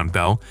gather around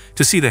Belle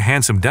to see the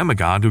handsome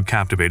demigod who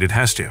captivated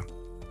Hestia,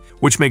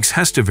 which makes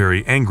Hestia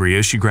very angry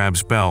as she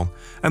grabs Belle,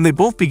 and they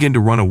both begin to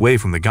run away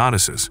from the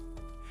goddesses.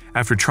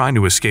 After trying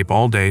to escape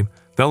all day,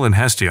 Belle and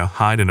Hestia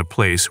hide in a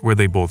place where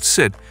they both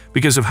sit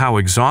because of how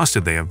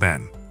exhausted they have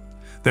been.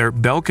 There,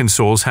 Belle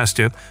consoles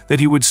Hestia that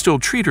he would still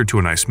treat her to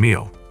a nice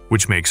meal,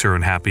 which makes her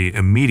unhappy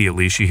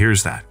immediately she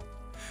hears that.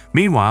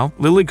 Meanwhile,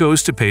 Lily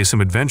goes to pay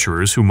some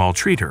adventurers who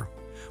maltreat her,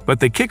 but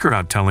they kick her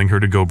out, telling her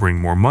to go bring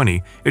more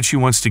money if she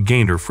wants to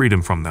gain her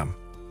freedom from them.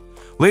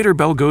 Later,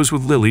 Belle goes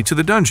with Lily to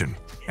the dungeon,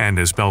 and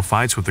as Belle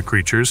fights with the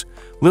creatures,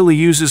 Lily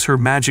uses her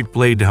magic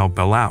blade to help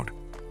Belle out.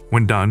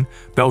 When done,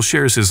 Belle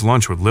shares his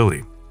lunch with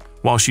Lily,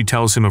 while she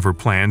tells him of her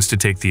plans to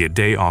take the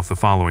day off the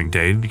following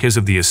day because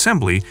of the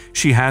assembly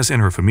she has in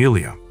her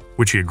familia,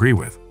 which he agrees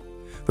with.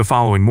 The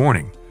following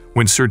morning,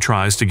 when Sir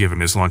tries to give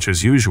him his lunch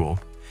as usual,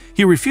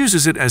 he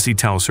refuses it as he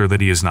tells her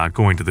that he is not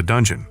going to the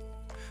dungeon.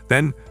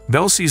 Then,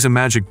 Belle sees a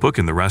magic book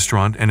in the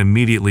restaurant and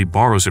immediately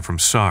borrows it from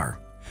Sar,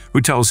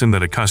 who tells him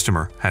that a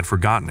customer had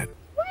forgotten it.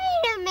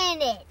 Wait a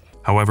minute.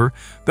 However,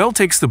 Belle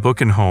takes the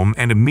book in home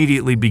and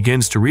immediately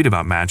begins to read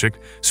about magic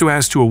so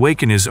as to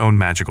awaken his own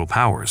magical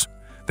powers.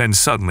 Then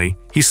suddenly,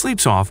 he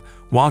sleeps off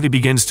while he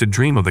begins to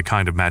dream of the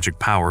kind of magic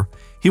power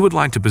he would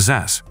like to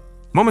possess.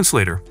 Moments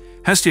later,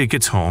 Hestia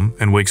gets home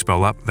and wakes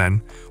Belle up.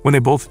 Then, when they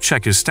both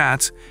check his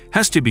stats,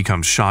 Hestia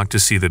becomes shocked to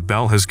see that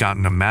Belle has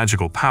gotten a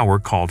magical power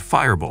called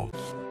Firebolt.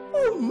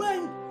 Oh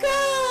my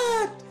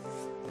god!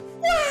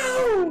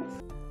 Wow!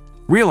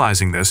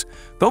 Realizing this,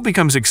 Belle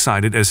becomes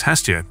excited as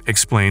Hestia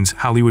explains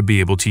how he would be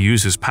able to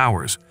use his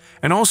powers,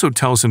 and also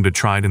tells him to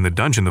try it in the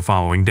dungeon the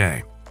following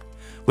day.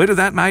 Later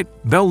that night,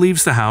 Belle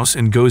leaves the house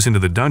and goes into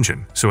the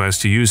dungeon so as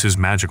to use his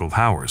magical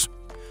powers.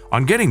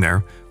 On getting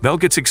there, Belle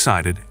gets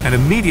excited and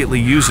immediately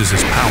uses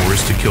his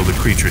powers to kill the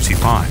creatures he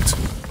finds.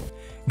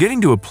 Getting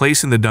to a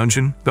place in the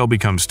dungeon, Belle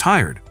becomes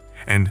tired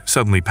and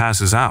suddenly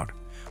passes out.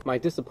 My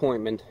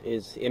disappointment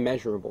is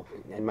immeasurable,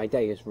 and my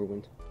day is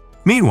ruined.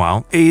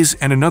 Meanwhile, Aze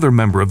and another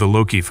member of the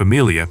Loki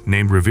familia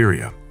named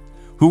Reveria,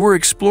 who were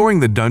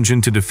exploring the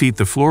dungeon to defeat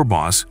the floor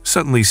boss,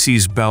 suddenly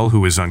sees Belle,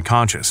 who is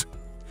unconscious.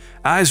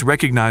 Aze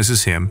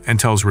recognizes him and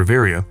tells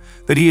Reveria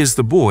that he is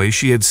the boy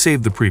she had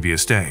saved the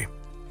previous day.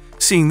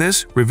 Seeing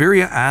this,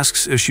 Reveria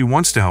asks if she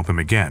wants to help him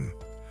again,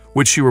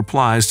 which she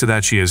replies to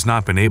that she has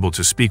not been able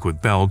to speak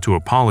with Belle to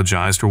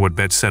apologize for what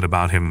Bet said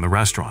about him in the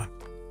restaurant.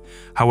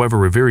 However,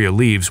 Reveria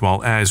leaves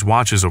while Aze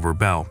watches over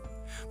Belle,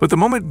 but the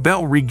moment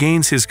Belle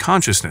regains his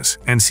consciousness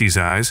and sees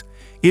Aze,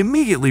 he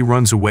immediately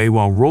runs away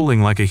while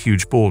rolling like a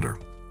huge boulder.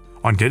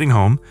 On getting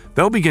home,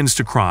 Belle begins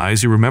to cry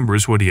as he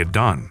remembers what he had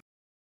done.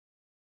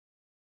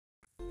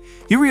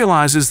 He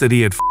realizes that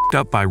he had f***ed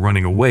up by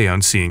running away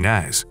on seeing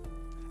Aze.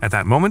 At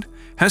that moment,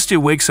 Hestia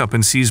wakes up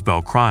and sees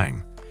Belle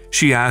crying.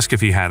 She asks if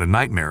he had a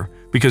nightmare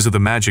because of the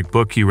magic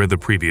book he read the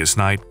previous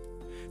night.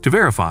 To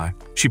verify,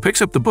 she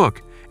picks up the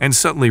book and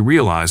suddenly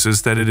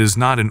realizes that it is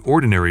not an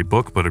ordinary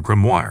book but a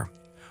grimoire,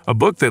 a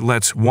book that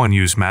lets one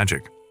use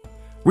magic.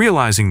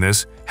 Realizing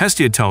this,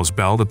 Hestia tells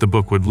Belle that the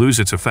book would lose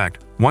its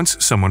effect once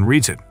someone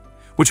reads it,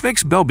 which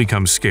makes Belle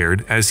become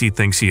scared as he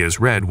thinks he has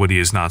read what he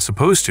is not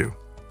supposed to.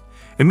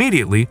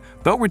 Immediately,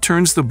 Belle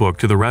returns the book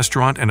to the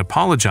restaurant and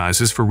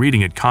apologizes for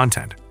reading its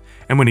content,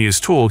 and when he is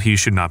told he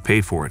should not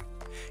pay for it,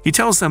 he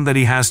tells them that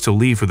he has to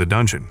leave for the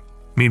dungeon.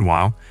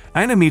 Meanwhile,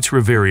 Anna meets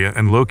Reveria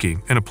and Loki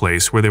in a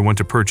place where they want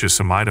to purchase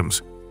some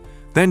items.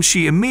 Then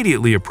she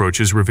immediately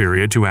approaches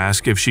Reveria to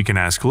ask if she can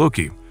ask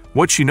Loki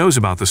what she knows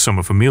about the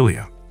Summa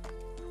Familia.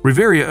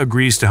 Reveria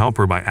agrees to help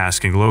her by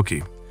asking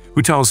Loki,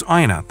 who tells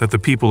Aina that the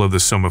people of the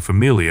Summa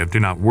Familia do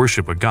not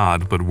worship a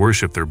god but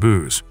worship their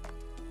booze.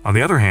 On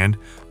the other hand,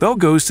 Belle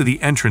goes to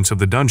the entrance of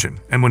the dungeon,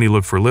 and when he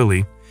looks for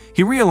Lily,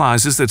 he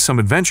realizes that some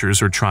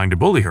adventurers are trying to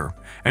bully her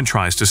and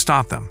tries to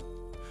stop them.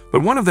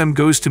 But one of them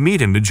goes to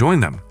meet him to join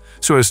them,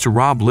 so as to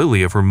rob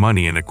Lily of her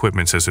money and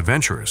equipments as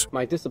adventurers.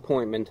 My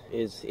disappointment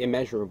is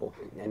immeasurable,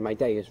 and my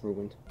day is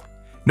ruined.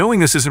 Knowing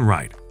this isn't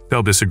right,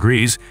 Belle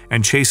disagrees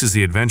and chases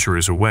the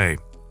adventurers away.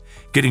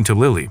 Getting to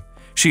Lily,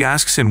 she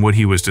asks him what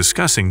he was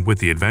discussing with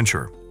the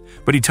adventurer,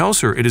 but he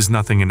tells her it is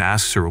nothing and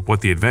asks her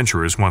what the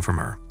adventurers want from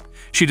her.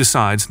 She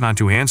decides not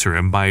to answer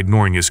him by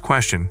ignoring his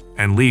question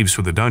and leaves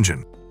for the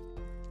dungeon.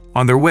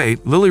 On their way,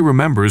 Lily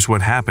remembers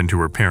what happened to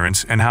her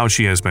parents and how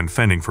she has been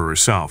fending for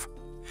herself.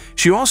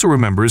 She also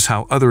remembers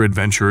how other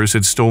adventurers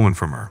had stolen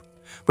from her,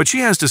 but she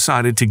has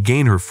decided to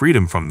gain her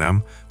freedom from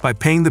them by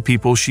paying the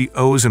people she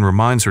owes and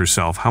reminds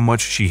herself how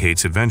much she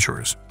hates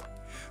adventurers.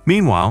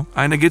 Meanwhile,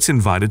 Aina gets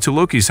invited to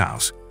Loki's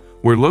house,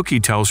 where Loki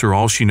tells her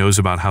all she knows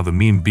about how the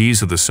mean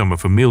bees of the Summa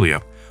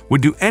Familia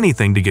would do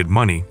anything to get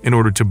money in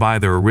order to buy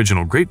their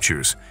original grape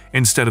juice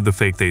instead of the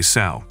fake they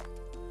sell.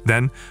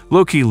 Then,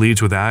 Loki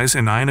leaves with Aze,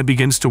 and Aina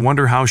begins to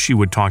wonder how she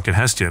would talk to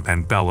Hestia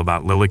and Belle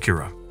about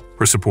Lilikira,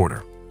 her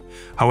supporter.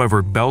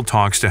 However, Belle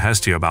talks to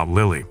Hestia about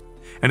Lily,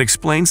 and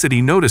explains that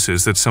he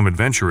notices that some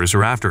adventurers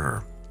are after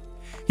her.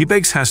 He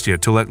begs Hestia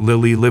to let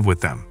Lily live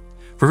with them,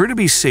 for her to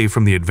be safe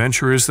from the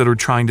adventurers that are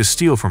trying to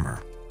steal from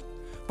her.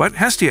 But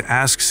Hestia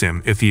asks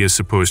him if he is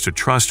supposed to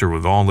trust her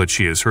with all that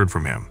she has heard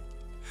from him.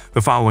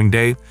 The following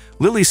day,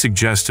 Lily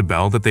suggests to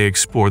Belle that they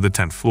explore the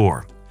 10th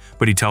floor,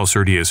 but he tells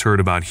her he has heard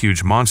about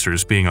huge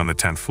monsters being on the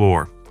 10th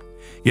floor.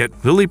 Yet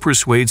Lily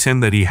persuades him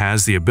that he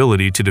has the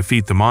ability to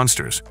defeat the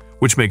monsters,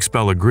 which makes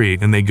Belle agree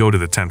and they go to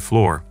the 10th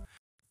floor.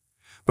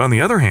 But on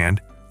the other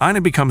hand,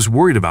 Ina becomes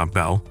worried about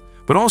Belle,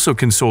 but also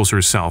consoles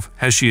herself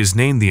as she is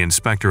named the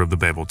inspector of the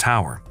Babel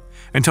Tower,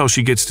 until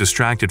she gets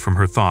distracted from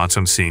her thoughts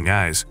on seeing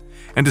eyes,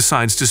 and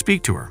decides to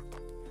speak to her.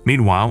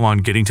 Meanwhile, on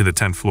getting to the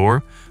 10th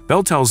floor,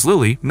 Belle tells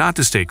Lily not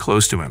to stay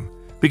close to him,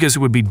 because it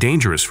would be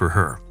dangerous for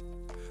her.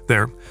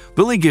 There,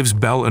 Lily gives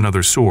Belle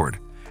another sword,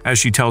 as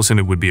she tells him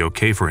it would be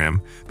okay for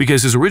him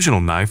because his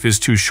original knife is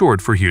too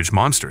short for huge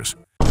monsters.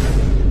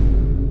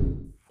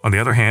 On the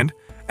other hand,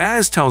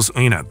 Az tells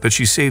Ina that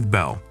she saved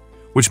Belle,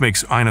 which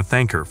makes Ina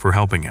thank her for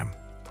helping him.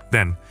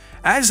 Then,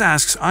 Az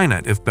asks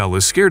Ina if Belle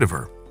is scared of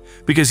her,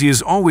 because he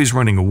is always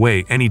running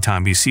away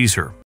anytime he sees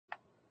her.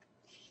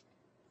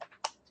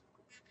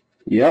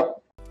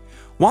 Yep.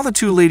 While the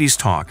two ladies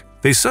talk,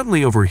 they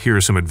suddenly overhear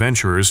some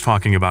adventurers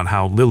talking about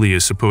how Lily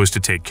is supposed to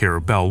take care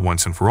of Belle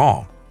once and for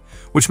all,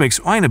 which makes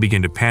Ina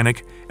begin to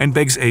panic and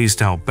begs Az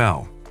to help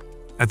Belle.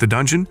 At the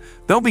dungeon,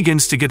 Belle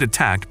begins to get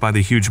attacked by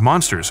the huge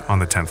monsters on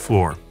the 10th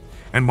floor,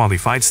 and while he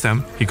fights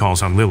them, he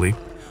calls on Lily,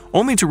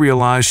 only to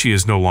realize she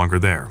is no longer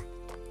there.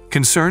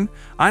 Concerned,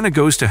 Ina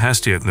goes to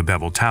Hestia in the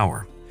Babel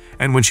Tower,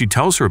 and when she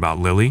tells her about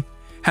Lily,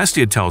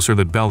 Hestia tells her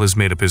that Belle has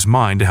made up his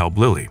mind to help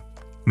Lily.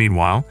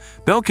 Meanwhile,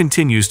 Belle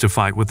continues to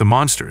fight with the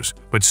monsters,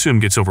 but soon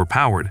gets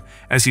overpowered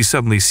as he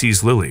suddenly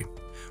sees Lily,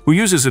 who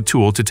uses a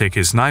tool to take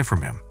his knife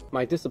from him.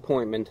 My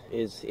disappointment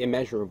is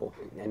immeasurable,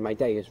 and my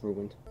day is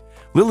ruined.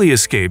 Lily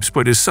escapes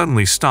but is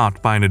suddenly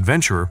stopped by an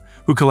adventurer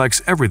who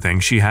collects everything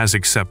she has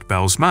except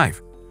Belle's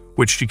knife,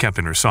 which she kept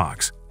in her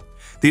socks.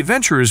 The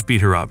adventurers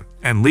beat her up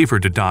and leave her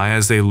to die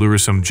as they lure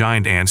some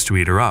giant ants to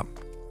eat her up.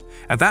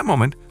 At that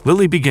moment,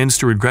 Lily begins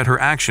to regret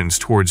her actions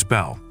towards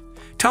Belle,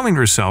 telling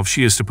herself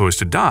she is supposed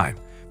to die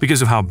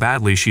because of how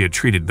badly she had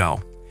treated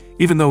Belle,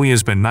 even though he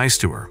has been nice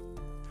to her.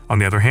 On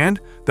the other hand,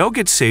 Belle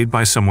gets saved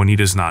by someone he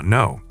does not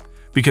know.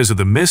 Because of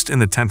the mist in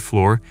the 10th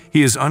floor,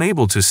 he is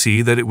unable to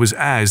see that it was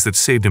Az that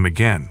saved him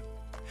again.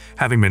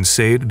 Having been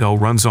saved, Belle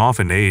runs off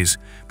and Az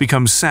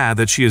becomes sad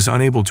that she is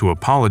unable to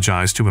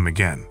apologize to him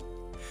again.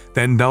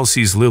 Then Belle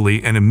sees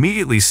Lily and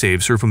immediately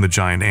saves her from the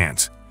giant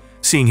ants.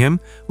 Seeing him,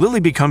 Lily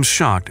becomes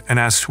shocked and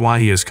asks why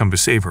he has come to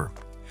save her,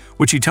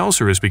 which he tells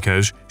her is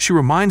because she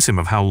reminds him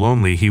of how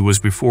lonely he was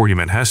before he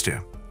met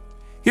Hestia.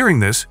 Hearing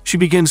this, she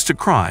begins to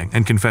cry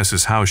and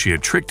confesses how she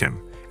had tricked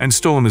him and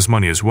stolen his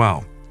money as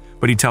well,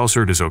 but he tells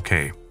her it is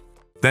okay.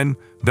 Then,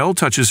 Belle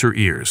touches her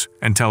ears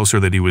and tells her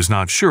that he was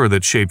not sure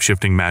that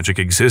shape-shifting magic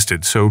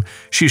existed, so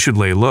she should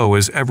lay low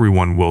as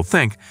everyone will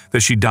think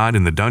that she died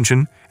in the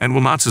dungeon and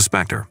will not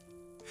suspect her.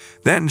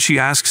 Then she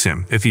asks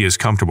him if he is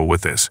comfortable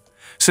with this,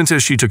 since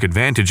as she took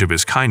advantage of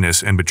his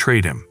kindness and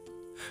betrayed him.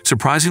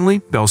 Surprisingly,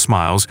 Belle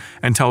smiles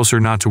and tells her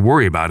not to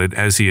worry about it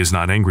as he is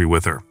not angry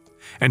with her,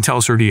 and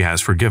tells her he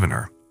has forgiven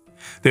her.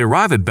 They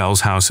arrive at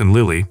Belle's house and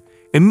Lily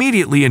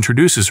immediately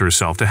introduces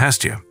herself to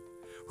Hestia,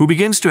 who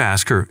begins to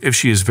ask her if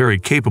she is very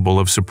capable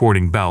of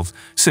supporting Belle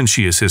since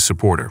she is his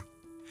supporter.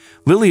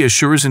 Lily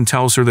assures and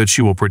tells her that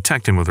she will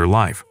protect him with her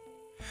life.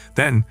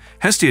 Then,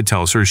 Hestia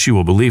tells her she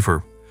will believe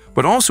her,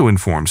 but also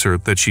informs her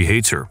that she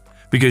hates her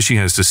because she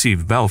has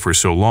deceived Belle for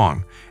so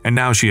long, and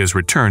now she has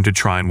returned to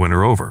try and win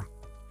her over.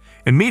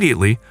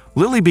 Immediately,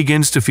 Lily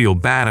begins to feel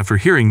bad after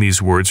hearing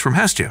these words from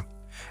Hestia,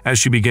 as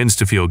she begins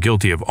to feel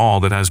guilty of all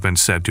that has been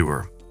said to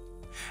her.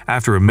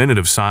 After a minute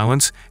of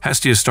silence,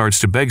 Hestia starts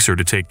to beg her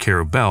to take care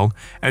of Belle,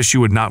 as she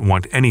would not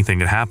want anything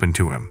to happen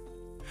to him.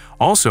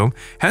 Also,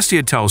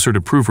 Hestia tells her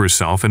to prove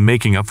herself in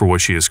making up for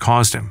what she has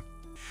caused him.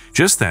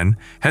 Just then,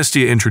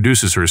 Hestia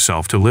introduces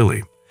herself to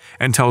Lily,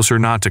 and tells her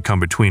not to come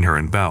between her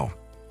and Belle.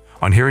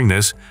 On hearing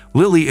this,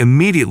 Lily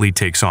immediately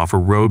takes off her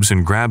robes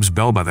and grabs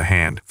Belle by the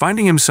hand.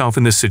 Finding himself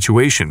in this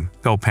situation,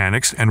 Belle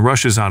panics and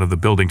rushes out of the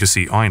building to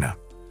see Ina,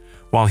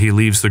 while he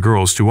leaves the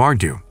girls to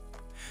argue.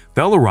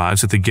 Belle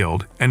arrives at the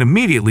guild and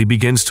immediately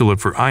begins to look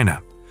for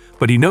Ina,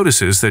 but he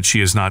notices that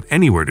she is not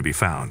anywhere to be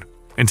found,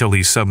 until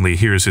he suddenly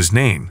hears his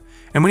name,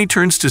 and when he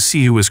turns to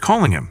see who is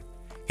calling him,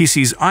 he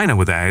sees Ina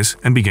with Az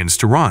and begins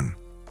to run.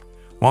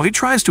 While he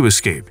tries to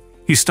escape,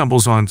 he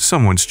stumbles on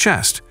someone's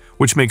chest,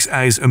 which makes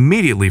Az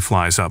immediately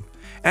flies up.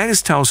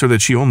 Az tells her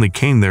that she only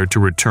came there to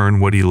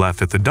return what he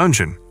left at the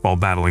dungeon while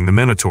battling the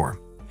Minotaur,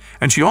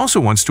 and she also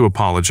wants to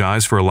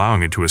apologize for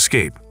allowing it to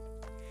escape.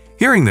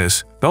 Hearing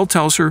this, Belle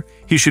tells her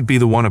he should be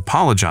the one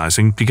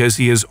apologizing because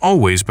he has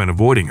always been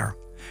avoiding her,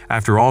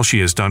 after all she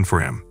has done for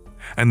him,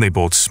 and they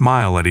both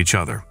smile at each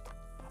other.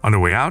 On the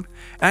way out,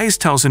 Az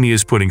tells him he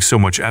is putting so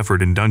much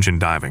effort in dungeon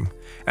diving,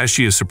 as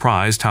she is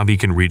surprised how he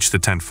can reach the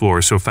 10th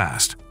floor so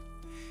fast.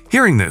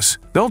 Hearing this,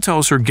 Belle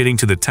tells her getting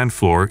to the 10th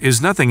floor is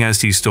nothing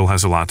as he still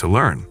has a lot to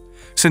learn,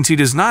 since he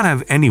does not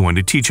have anyone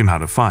to teach him how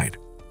to fight.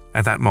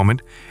 At that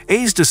moment,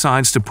 Az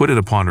decides to put it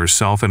upon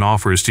herself and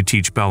offers to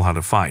teach Belle how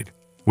to fight,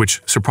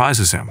 which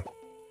surprises him.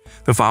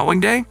 The following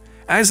day,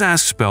 Az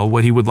asks Belle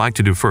what he would like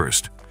to do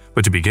first,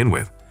 but to begin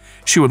with,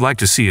 she would like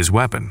to see his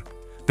weapon,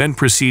 then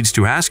proceeds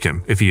to ask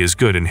him if he is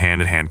good in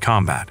hand-to-hand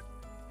combat.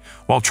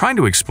 While trying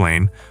to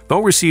explain,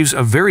 Bell receives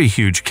a very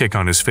huge kick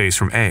on his face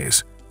from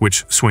Ace,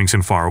 which swings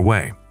him far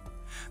away.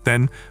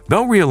 Then,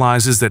 Bell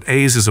realizes that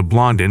Ace is a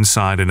blonde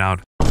inside and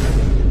out.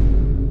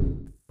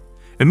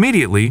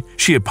 Immediately,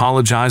 she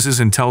apologizes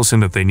and tells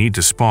him that they need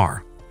to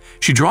spar.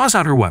 She draws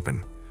out her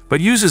weapon, but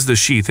uses the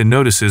sheath and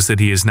notices that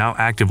he is now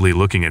actively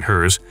looking at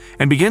hers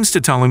and begins to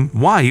tell him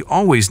why he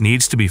always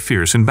needs to be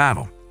fierce in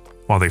battle.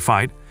 While they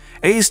fight,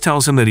 Ace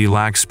tells him that he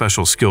lacks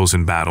special skills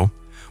in battle,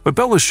 but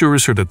Bell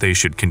assures her that they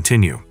should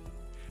continue.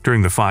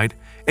 During the fight,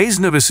 Ace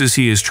notices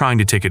he is trying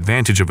to take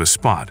advantage of a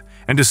spot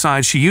and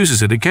decides she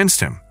uses it against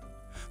him.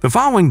 The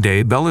following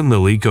day, Bell and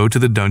Lily go to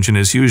the dungeon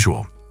as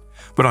usual.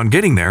 But on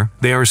getting there,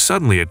 they are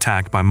suddenly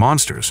attacked by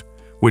monsters,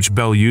 which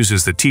Bell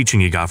uses the teaching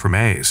he got from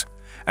Ace,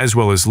 as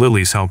well as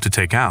Lily's help to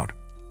take out.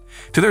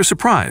 To their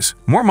surprise,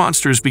 more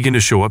monsters begin to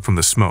show up from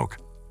the smoke.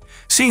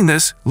 Seeing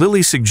this,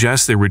 Lily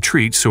suggests they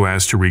retreat so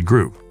as to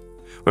regroup.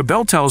 But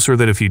Bell tells her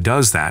that if he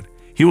does that,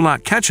 he will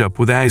not catch up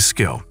with Ace's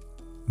skill.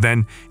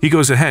 Then, he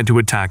goes ahead to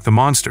attack the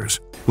monsters.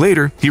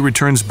 Later, he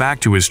returns back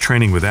to his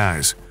training with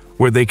Ace,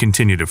 where they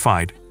continue to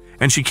fight,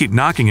 and she keeps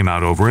knocking him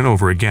out over and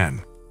over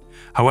again.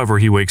 However,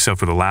 he wakes up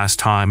for the last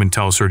time and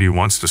tells her he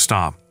wants to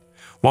stop,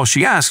 while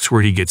she asks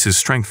where he gets his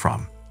strength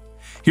from.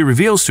 He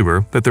reveals to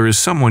her that there is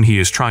someone he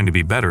is trying to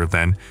be better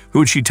than,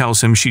 who she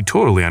tells him she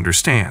totally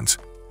understands.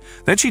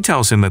 Then she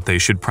tells him that they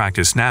should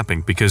practice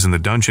napping because in the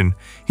dungeon,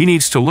 he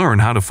needs to learn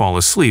how to fall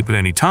asleep at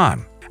any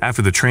time.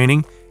 After the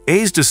training,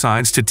 Ace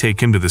decides to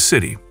take him to the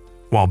city,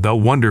 while Bell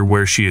wonders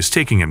where she is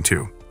taking him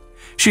to.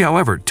 She,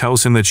 however,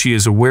 tells him that she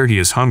is aware he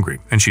is hungry,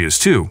 and she is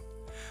too.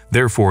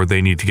 Therefore,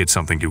 they need to get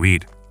something to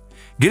eat.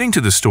 Getting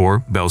to the store,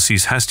 Bell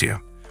sees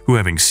Hestia, who,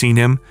 having seen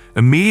him,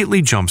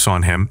 immediately jumps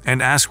on him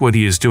and asks what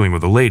he is doing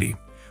with a lady,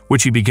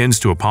 which he begins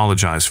to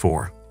apologize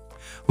for.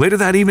 Later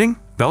that evening,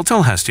 Bell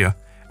tells Hestia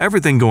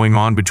everything going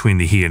on between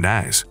he and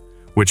Ace,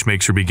 which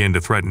makes her begin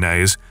to threaten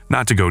Ace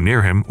not to go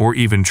near him or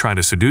even try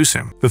to seduce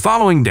him. The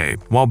following day,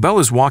 while Bell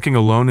is walking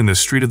alone in the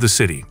street of the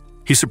city,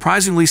 he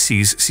surprisingly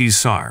sees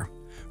Caesar,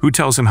 who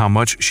tells him how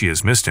much she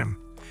has missed him,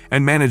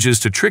 and manages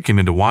to trick him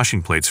into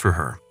washing plates for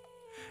her.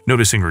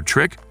 Noticing her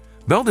trick,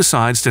 Bell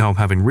decides to help,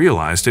 having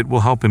realized it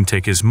will help him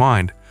take his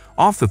mind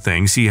off the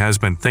things he has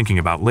been thinking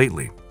about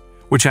lately,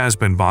 which has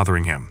been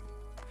bothering him.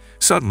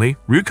 Suddenly,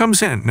 Ryu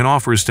comes in and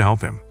offers to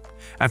help him,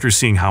 after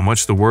seeing how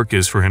much the work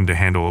is for him to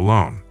handle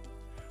alone.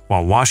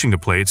 While washing the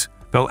plates,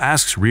 Bell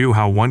asks Ryu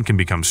how one can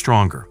become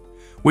stronger,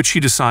 which he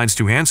decides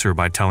to answer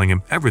by telling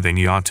him everything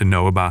he ought to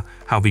know about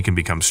how he can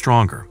become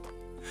stronger.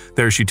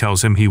 There she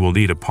tells him he will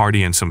need a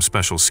party and some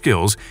special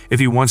skills if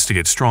he wants to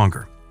get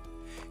stronger.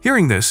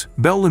 Hearing this,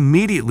 Bell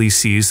immediately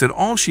sees that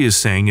all she is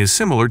saying is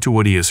similar to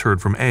what he has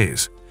heard from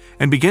Ace,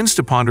 and begins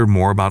to ponder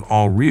more about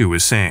all Ryu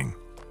is saying.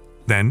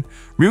 Then,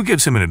 Ryu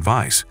gives him an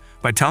advice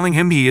by telling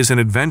him he is an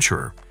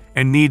adventurer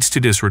and needs to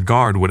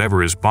disregard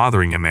whatever is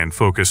bothering him and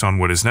focus on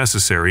what is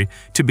necessary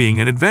to being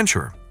an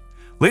adventurer.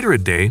 Later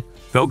at day,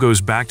 Bell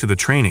goes back to the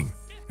training,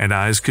 and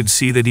Ace could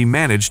see that he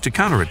managed to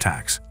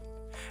counterattacks.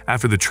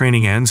 After the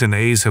training ends and the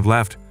A's have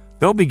left,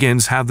 Bell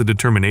begins to have the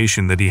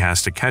determination that he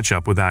has to catch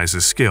up with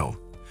Ace's skill,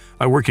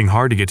 by working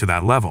hard to get to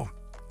that level.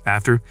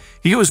 After,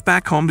 he goes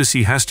back home to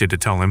see Hestia to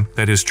tell him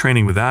that his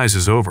training with Ace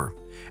is over,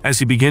 as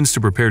he begins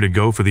to prepare to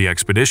go for the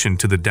expedition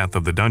to the depth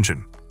of the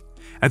dungeon.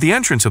 At the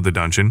entrance of the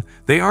dungeon,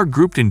 they are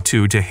grouped in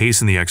two to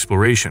hasten the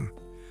exploration.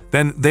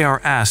 Then they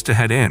are asked to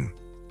head in.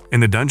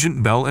 In the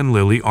dungeon, Bell and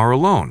Lily are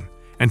alone,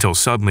 until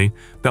suddenly,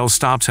 Bell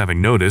stops,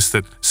 having noticed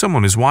that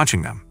someone is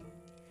watching them.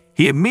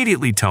 He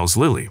immediately tells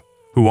Lily,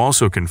 who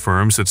also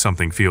confirms that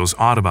something feels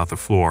odd about the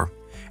floor,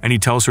 and he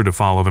tells her to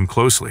follow him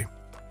closely.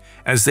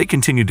 As they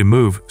continue to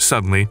move,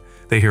 suddenly,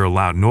 they hear a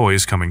loud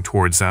noise coming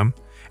towards them,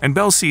 and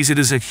Bell sees it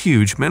as a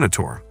huge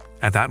minotaur.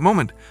 At that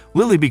moment,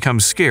 Lily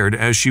becomes scared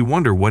as she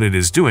wonders what it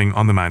is doing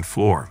on the ninth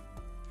floor.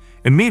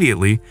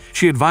 Immediately,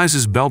 she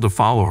advises Bell to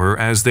follow her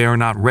as they are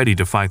not ready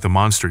to fight the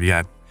monster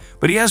yet,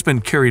 but he has been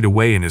carried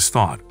away in his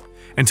thought,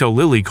 until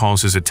Lily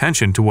calls his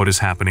attention to what is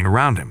happening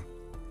around him.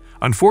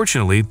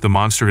 Unfortunately, the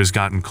monster has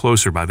gotten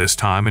closer by this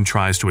time and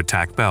tries to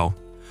attack Bell,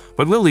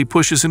 but Lily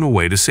pushes him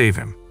away to save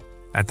him.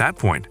 At that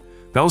point,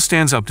 Bell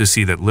stands up to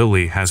see that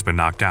Lily has been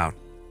knocked out.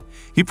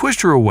 He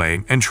pushed her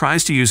away and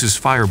tries to use his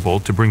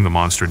firebolt to bring the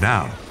monster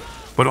down,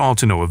 but all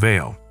to no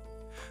avail.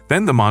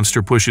 Then the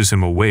monster pushes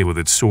him away with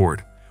its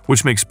sword,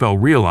 which makes Bell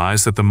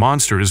realize that the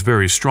monster is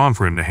very strong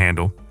for him to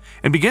handle,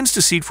 and begins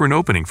to seek for an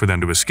opening for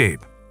them to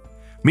escape.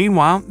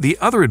 Meanwhile, the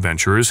other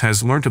adventurers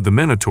has learnt of the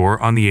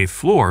Minotaur on the 8th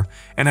floor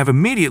and have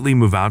immediately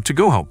moved out to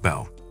go help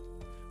Bell.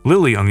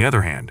 Lily, on the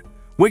other hand,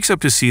 wakes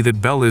up to see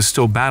that Bell is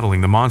still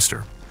battling the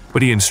monster,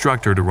 but he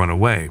instructs her to run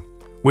away,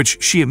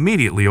 which she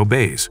immediately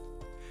obeys,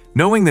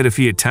 knowing that if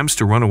he attempts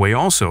to run away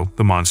also,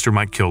 the monster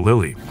might kill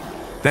Lily.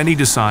 Then he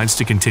decides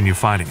to continue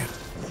fighting it.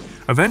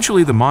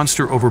 Eventually, the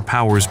monster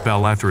overpowers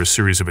Bell after a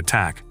series of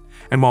attacks,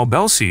 and while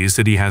Bell sees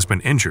that he has been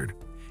injured,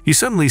 he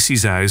suddenly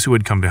sees Ace, who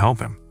had come to help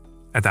him.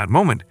 At that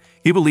moment,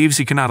 he believes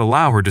he cannot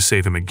allow her to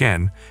save him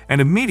again and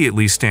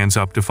immediately stands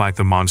up to fight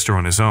the monster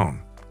on his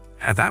own.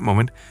 At that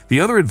moment, the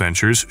other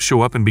adventurers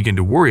show up and begin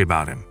to worry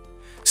about him,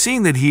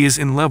 seeing that he is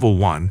in level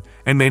 1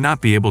 and may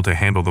not be able to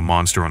handle the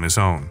monster on his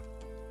own.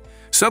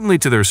 Suddenly,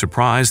 to their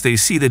surprise, they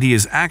see that he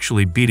is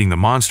actually beating the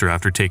monster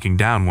after taking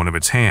down one of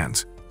its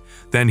hands.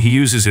 Then he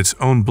uses its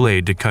own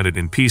blade to cut it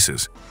in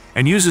pieces,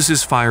 and uses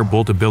his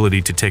firebolt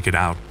ability to take it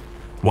out,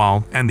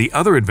 and the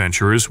other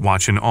adventurers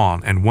watch in awe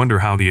and wonder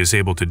how he is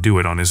able to do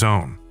it on his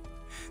own.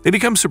 They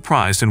become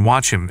surprised and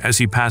watch him as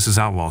he passes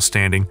out while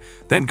standing,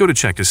 then go to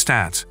check his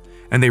stats,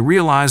 and they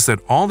realize that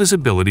all his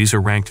abilities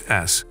are ranked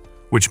S,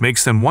 which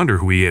makes them wonder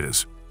who he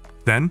is.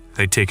 Then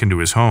they take him to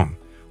his home,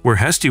 where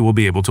Hestia will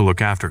be able to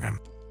look after him.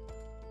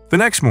 The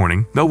next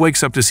morning, Belle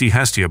wakes up to see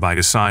Hestia by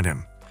his side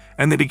him,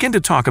 and they begin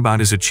to talk about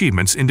his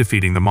achievements in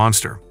defeating the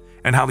monster,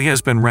 and how he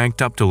has been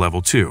ranked up to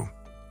level 2.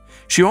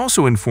 She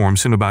also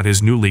informs him about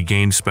his newly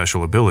gained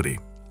special ability,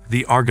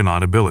 the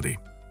Argonaut ability.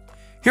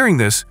 Hearing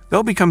this,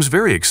 Belle becomes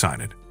very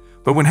excited,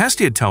 but when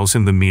Hestia tells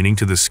him the meaning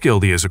to the skill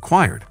he has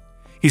acquired,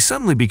 he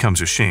suddenly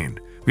becomes ashamed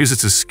because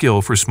it's a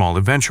skill for small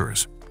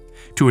adventurers.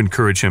 To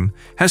encourage him,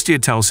 Hestia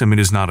tells him it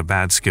is not a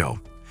bad skill,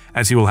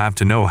 as he will have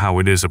to know how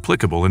it is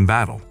applicable in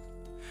battle.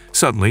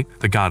 Suddenly,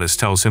 the goddess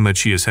tells him that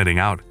she is heading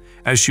out,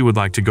 as she would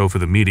like to go for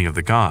the meeting of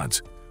the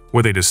gods,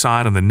 where they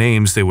decide on the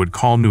names they would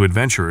call new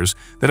adventurers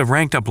that have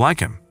ranked up like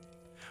him.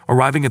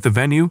 Arriving at the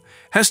venue,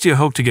 Hestia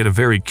hoped to get a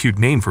very cute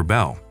name for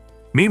Belle.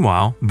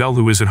 Meanwhile, Belle,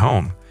 who is at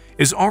home,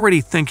 is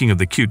already thinking of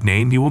the cute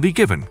name he will be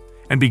given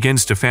and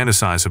begins to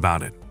fantasize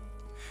about it.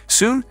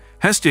 Soon,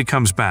 Hestia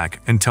comes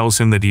back and tells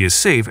him that he is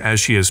safe as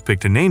she has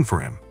picked a name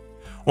for him,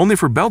 only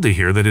for Belle to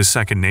hear that his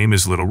second name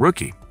is Little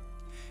Rookie.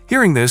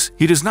 Hearing this,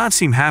 he does not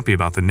seem happy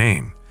about the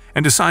name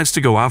and decides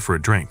to go out for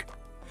a drink.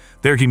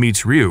 There he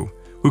meets Ryu,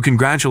 who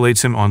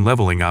congratulates him on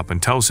leveling up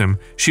and tells him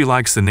she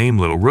likes the name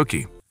Little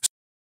Rookie.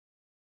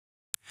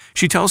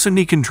 She tells him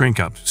he can drink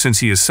up since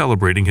he is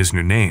celebrating his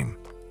new name.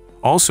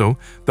 Also,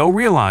 Belle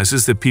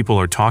realizes that people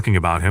are talking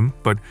about him,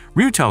 but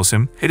Ryu tells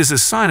him it is a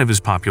sign of his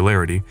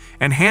popularity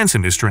and hands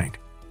him his drink.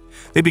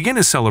 They begin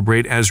to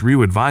celebrate as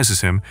Ryu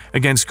advises him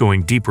against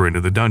going deeper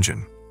into the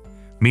dungeon.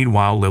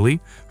 Meanwhile, Lily,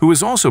 who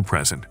is also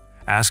present,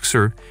 asks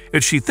her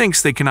if she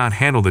thinks they cannot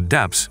handle the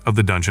depths of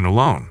the dungeon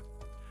alone.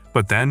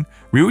 But then,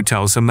 Ryu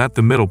tells him that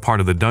the middle part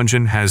of the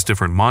dungeon has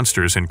different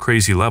monsters and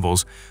crazy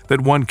levels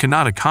that one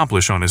cannot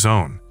accomplish on his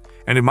own,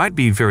 and it might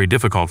be very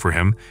difficult for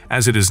him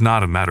as it is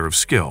not a matter of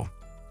skill.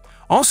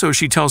 Also,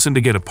 she tells him to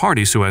get a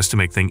party so as to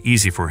make things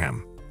easy for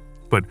him.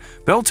 But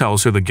Belle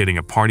tells her that getting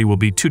a party will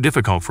be too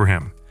difficult for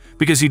him,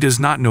 because he does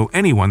not know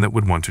anyone that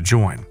would want to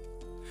join.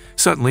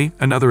 Suddenly,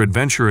 another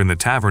adventurer in the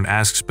tavern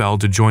asks Belle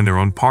to join their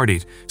own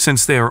party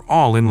since they are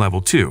all in level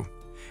 2,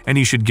 and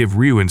he should give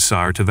Ryu and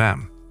Sire to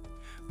them.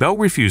 Belle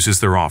refuses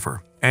their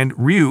offer, and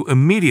Ryu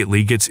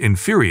immediately gets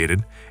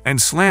infuriated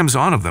and slams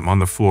one of them on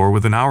the floor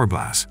with an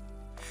hourglass.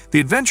 The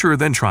adventurer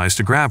then tries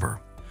to grab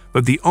her,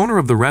 but the owner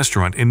of the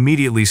restaurant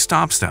immediately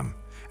stops them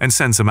and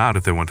sends them out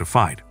if they want to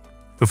fight.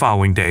 The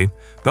following day,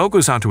 Belle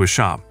goes out to a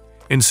shop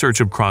in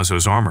search of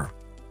Krazo's armor.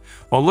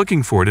 While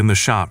looking for it in the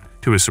shop,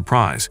 to his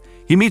surprise,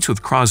 he meets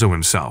with Krazo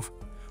himself,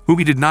 whom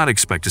he did not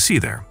expect to see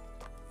there.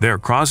 There,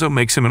 Krazo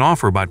makes him an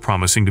offer by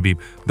promising to be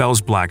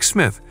Belle's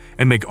blacksmith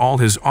and make all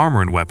his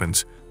armor and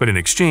weapons, but in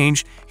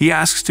exchange, he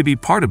asks to be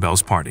part of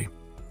Belle's party.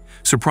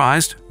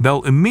 Surprised,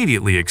 Belle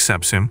immediately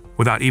accepts him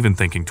without even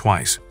thinking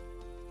twice.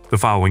 The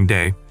following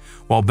day,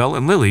 while Belle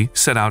and Lily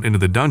set out into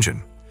the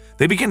dungeon,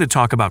 they begin to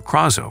talk about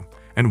Krazo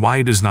and why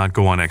he does not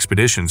go on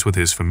expeditions with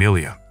his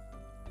familia.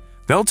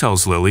 Belle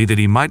tells Lily that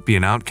he might be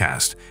an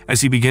outcast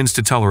as he begins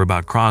to tell her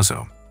about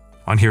Krazo.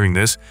 On hearing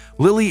this,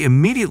 Lily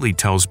immediately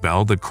tells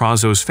Belle that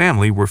Krazo's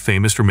family were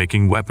famous for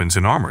making weapons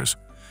and armors,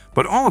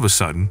 but all of a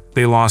sudden,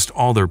 they lost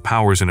all their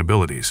powers and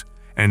abilities,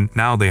 and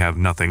now they have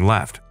nothing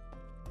left.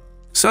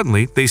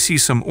 Suddenly, they see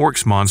some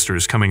orcs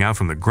monsters coming out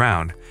from the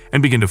ground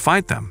and begin to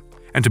fight them,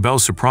 and to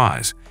Belle's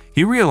surprise,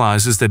 he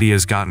realizes that he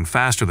has gotten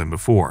faster than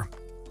before.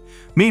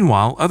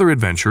 Meanwhile, other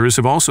adventurers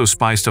have also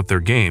spiced up their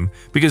game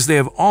because they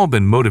have all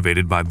been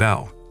motivated by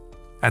Belle.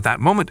 At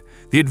that moment,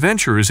 the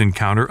adventurers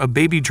encounter a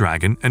baby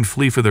dragon and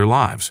flee for their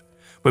lives,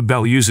 but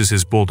Belle uses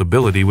his bolt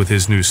ability with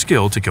his new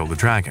skill to kill the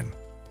dragon.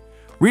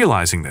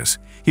 Realizing this,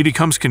 he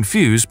becomes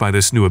confused by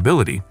this new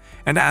ability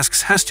and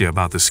asks Hestia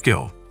about the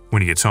skill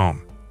when he gets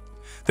home.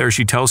 There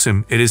she tells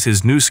him it is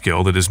his new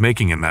skill that is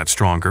making him that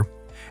stronger,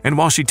 and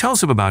while she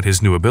tells him about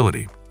his new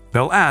ability,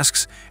 Belle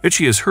asks if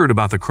she has heard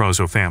about the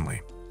Krazo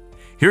family.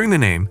 Hearing the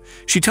name,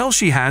 she tells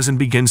she has and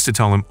begins to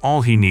tell him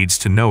all he needs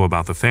to know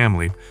about the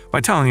family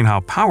by telling him how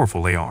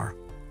powerful they are.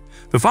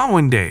 The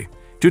following day,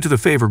 due to the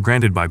favor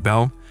granted by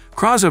Belle,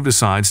 Krazo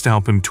decides to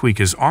help him tweak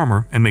his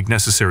armor and make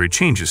necessary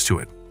changes to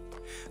it.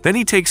 Then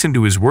he takes him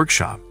to his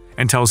workshop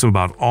and tells him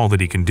about all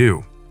that he can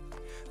do.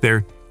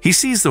 There, he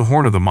sees the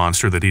horn of the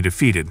monster that he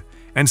defeated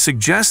and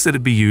suggests that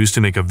it be used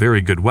to make a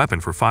very good weapon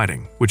for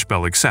fighting, which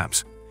Belle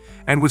accepts.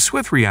 And with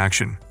swift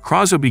reaction,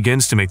 Krazo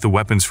begins to make the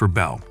weapons for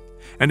Belle,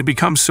 and it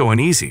becomes so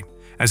uneasy,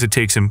 as it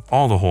takes him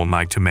all the whole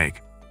night to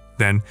make.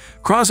 Then,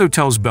 Krazo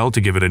tells Belle to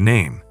give it a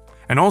name,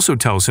 and also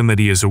tells him that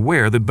he is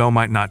aware that Bell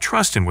might not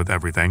trust him with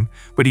everything,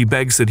 but he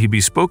begs that he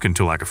be spoken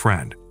to like a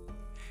friend.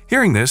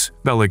 Hearing this,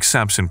 Bell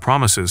accepts and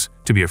promises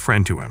to be a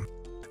friend to him.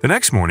 The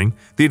next morning,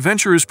 the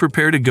adventurers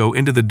prepare to go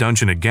into the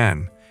dungeon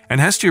again, and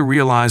Hestia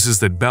realizes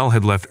that Bell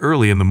had left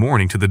early in the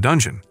morning to the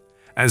dungeon,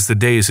 as the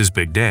day is his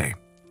big day.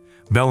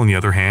 Bell, on the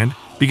other hand,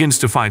 begins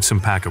to fight some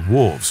pack of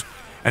wolves,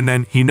 and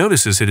then he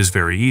notices it is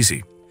very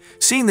easy,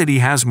 seeing that he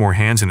has more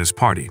hands in his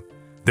party.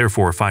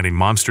 Therefore, fighting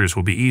monsters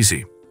will be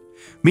easy.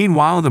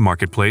 Meanwhile, in the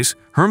marketplace,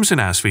 Hermes and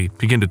Asfi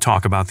begin to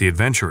talk about the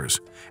adventurers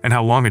and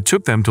how long it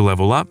took them to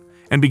level up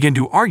and begin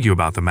to argue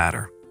about the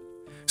matter.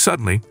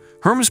 Suddenly,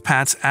 Hermes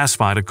pats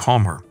Asfi to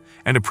calm her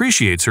and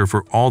appreciates her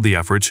for all the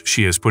efforts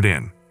she has put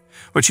in.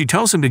 But she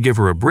tells him to give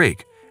her a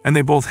break, and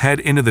they both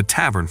head into the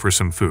tavern for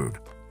some food.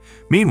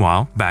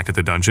 Meanwhile, back at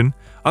the dungeon,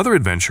 other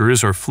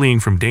adventurers are fleeing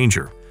from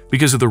danger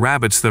because of the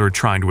rabbits that are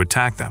trying to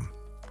attack them.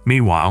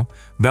 Meanwhile,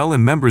 Bell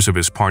and members of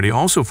his party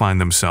also find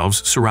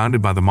themselves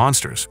surrounded by the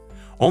monsters,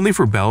 only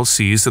for Bell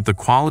sees that the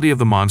quality of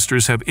the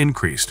monsters have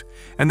increased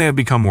and they have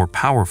become more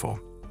powerful.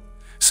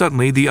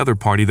 Suddenly, the other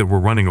party that were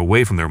running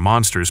away from their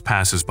monsters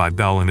passes by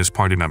Bell and his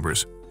party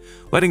members,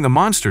 letting the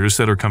monsters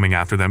that are coming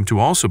after them to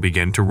also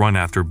begin to run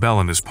after Bell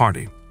and his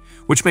party,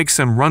 which makes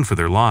them run for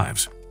their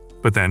lives.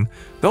 But then,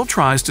 Bell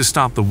tries to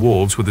stop the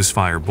wolves with his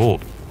fire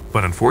bolt,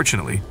 but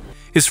unfortunately,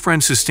 his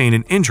friends sustain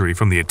an injury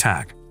from the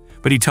attack,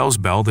 but he tells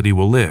Bell that he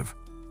will live.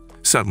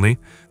 Suddenly,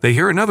 they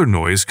hear another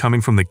noise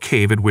coming from the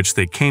cave at which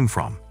they came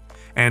from,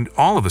 and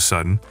all of a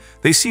sudden,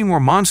 they see more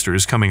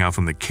monsters coming out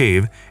from the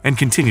cave and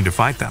continue to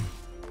fight them.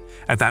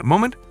 At that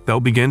moment, Bell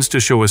begins to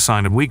show a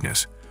sign of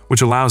weakness,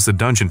 which allows the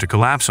dungeon to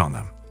collapse on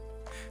them.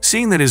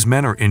 Seeing that his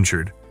men are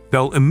injured,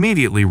 Bell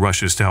immediately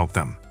rushes to help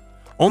them,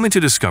 only to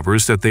discover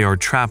that they are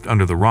trapped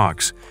under the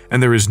rocks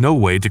and there is no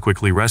way to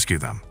quickly rescue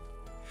them.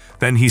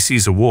 Then he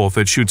sees a wolf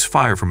that shoots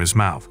fire from his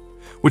mouth,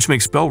 which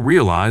makes Bell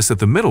realize that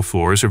the middle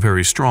floors are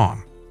very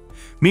strong.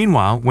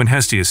 Meanwhile, when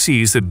Hestia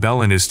sees that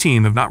Bell and his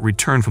team have not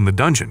returned from the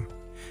dungeon,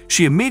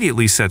 she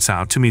immediately sets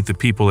out to meet the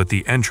people at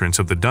the entrance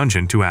of the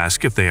dungeon to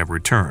ask if they have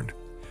returned,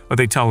 but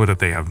they tell her that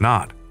they have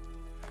not.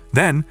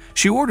 Then,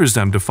 she orders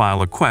them to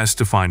file a quest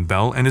to find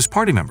Bell and his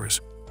party members.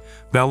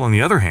 Bell, on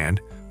the other hand,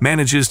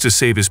 manages to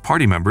save his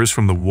party members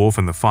from the wolf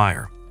and the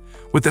fire,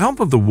 with the help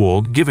of the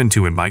wool given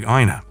to him by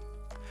Ina.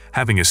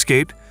 Having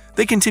escaped,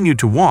 they continue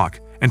to walk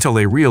until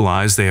they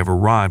realize they have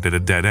arrived at a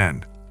dead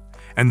end.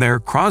 And there,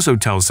 Krazo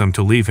tells them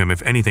to leave him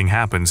if anything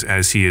happens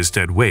as he is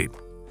dead weight,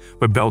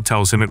 but Bell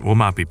tells him it will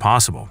not be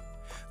possible.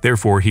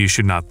 Therefore, he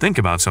should not think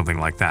about something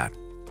like that.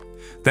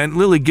 Then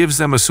Lily gives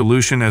them a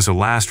solution as a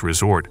last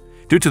resort,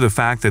 due to the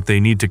fact that they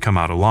need to come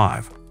out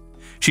alive.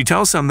 She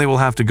tells them they will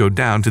have to go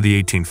down to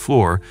the 18th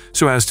floor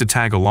so as to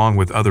tag along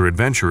with other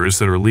adventurers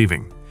that are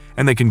leaving,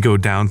 and they can go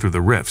down through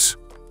the rifts.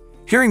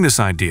 Hearing this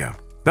idea,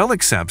 Bell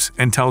accepts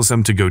and tells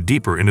them to go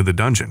deeper into the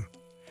dungeon.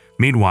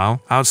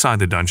 Meanwhile, outside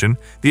the dungeon,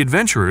 the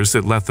adventurers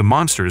that left the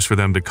monsters for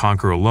them to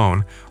conquer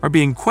alone are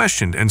being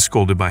questioned and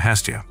scolded by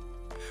Hestia,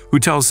 who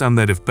tells them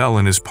that if Bell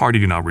and his party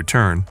do not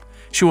return,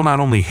 she will not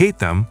only hate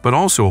them but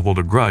also hold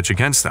a grudge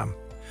against them,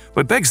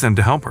 but begs them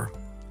to help her.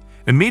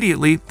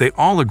 Immediately, they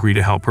all agree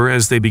to help her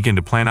as they begin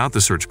to plan out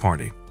the search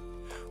party.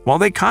 While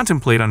they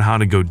contemplate on how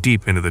to go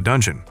deep into the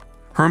dungeon,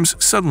 Hermes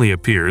suddenly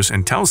appears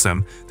and tells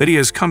them that he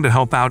has come to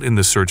help out in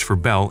the search for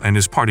Bell and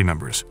his party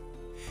members.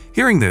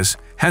 Hearing this,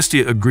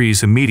 Hestia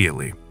agrees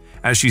immediately,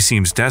 as she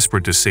seems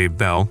desperate to save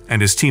Bell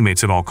and his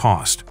teammates at all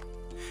cost.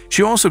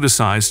 She also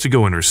decides to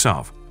go in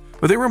herself,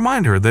 but they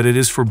remind her that it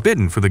is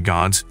forbidden for the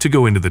gods to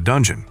go into the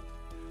dungeon.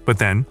 But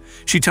then,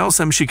 she tells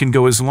them she can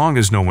go as long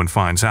as no one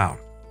finds out.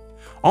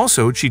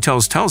 Also, she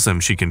tells them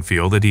she can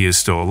feel that he is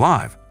still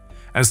alive,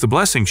 as the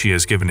blessing she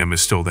has given him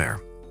is still there.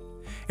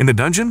 In the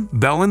dungeon,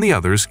 Bell and the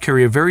others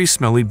carry a very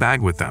smelly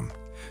bag with them,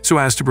 so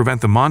as to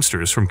prevent the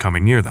monsters from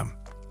coming near them.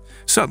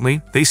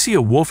 Suddenly, they see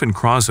a wolf and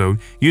Krazo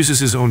uses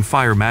his own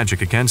fire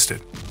magic against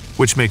it,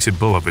 which makes it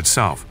blow up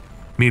itself.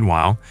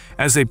 Meanwhile,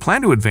 as they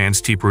plan to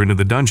advance deeper into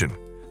the dungeon,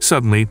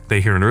 suddenly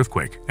they hear an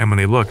earthquake, and when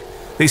they look,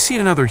 they see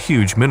another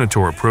huge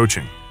minotaur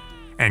approaching.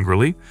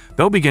 Angrily,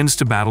 Bell begins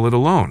to battle it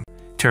alone,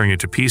 tearing it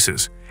to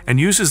pieces, and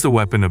uses the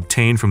weapon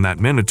obtained from that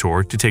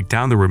minotaur to take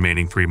down the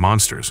remaining 3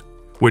 monsters,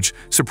 which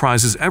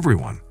surprises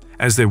everyone,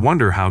 as they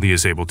wonder how he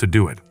is able to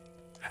do it.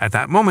 At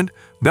that moment,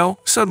 Bell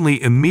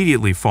suddenly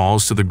immediately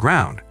falls to the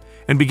ground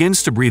and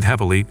begins to breathe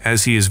heavily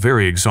as he is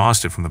very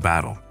exhausted from the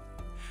battle.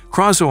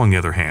 Krazo, on the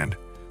other hand,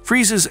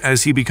 freezes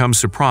as he becomes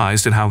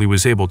surprised at how he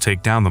was able to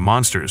take down the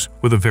monsters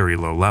with a very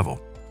low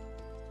level.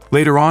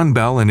 Later on,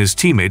 Bell and his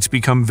teammates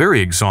become very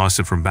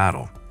exhausted from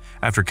battle,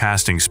 after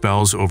casting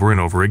spells over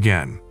and over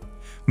again.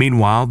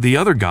 Meanwhile, the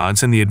other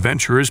gods and the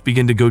adventurers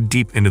begin to go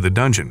deep into the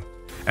dungeon,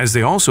 as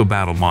they also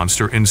battle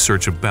monster in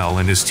search of Bell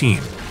and his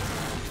team.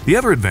 The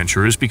other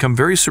adventurers become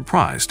very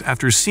surprised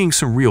after seeing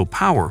some real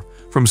power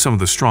from some of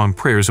the strong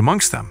prayers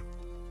amongst them.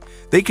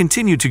 They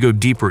continue to go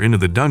deeper into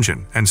the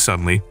dungeon, and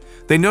suddenly,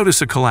 they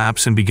notice a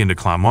collapse and begin to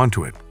climb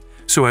onto it,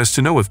 so as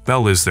to know if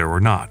Bell is there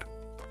or not.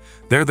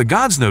 There, the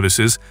gods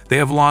notices they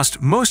have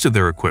lost most of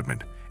their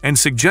equipment, and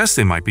suggests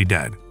they might be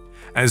dead,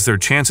 as their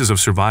chances of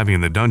surviving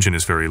in the dungeon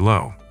is very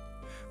low.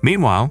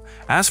 Meanwhile,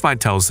 Asfi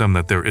tells them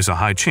that there is a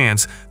high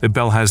chance that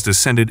Belle has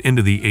descended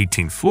into the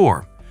 18th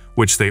floor,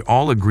 which they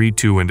all agree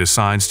to, and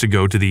decides to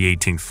go to the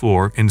 18th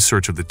floor in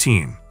search of the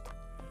teen.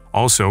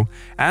 Also,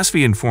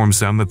 Asfi informs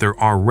them that there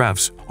are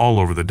refs all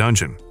over the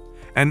dungeon,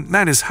 and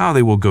that is how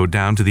they will go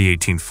down to the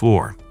 18th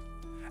floor.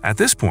 At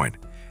this point,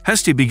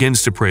 Hestia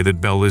begins to pray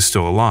that Belle is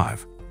still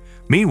alive.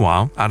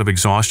 Meanwhile, out of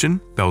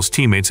exhaustion, Belle's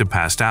teammates have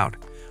passed out,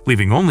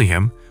 leaving only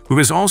him, who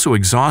has also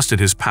exhausted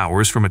his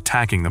powers from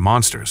attacking the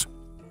monsters.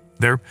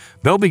 There,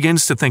 Belle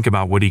begins to think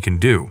about what he can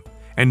do,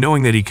 and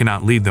knowing that he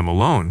cannot leave them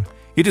alone,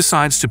 he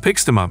decides to pick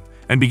them up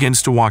and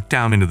begins to walk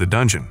down into the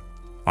dungeon.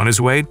 On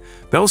his way,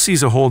 Belle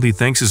sees a hole he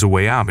thinks is a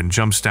way out and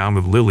jumps down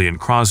with Lily and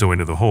Krazo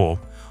into the hole,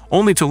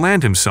 only to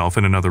land himself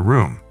in another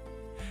room.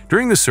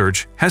 During the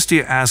search,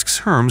 Hestia asks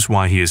Hermes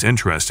why he is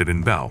interested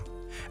in Belle,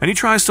 and he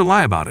tries to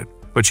lie about it,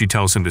 but she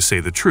tells him to say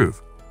the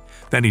truth.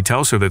 Then he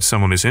tells her that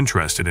someone is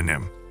interested in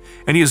him,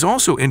 and he is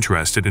also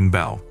interested in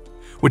Belle,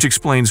 which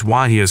explains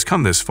why he has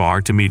come this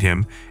far to meet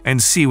him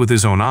and see with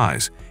his own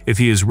eyes if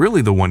he is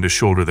really the one to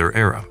shoulder their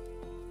era.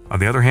 On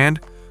the other hand,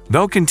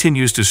 Belle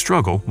continues to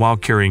struggle while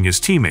carrying his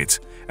teammates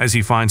as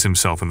he finds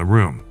himself in the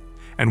room,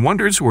 and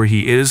wonders where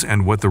he is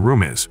and what the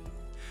room is.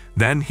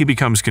 Then he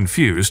becomes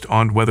confused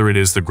on whether it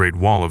is the Great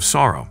Wall of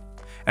Sorrow,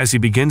 as he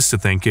begins to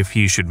think if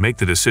he should make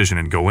the decision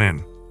and go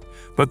in.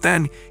 But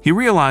then he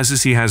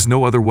realizes he has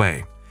no other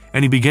way,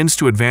 and he begins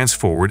to advance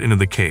forward into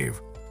the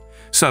cave.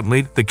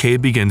 Suddenly, the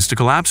cave begins to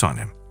collapse on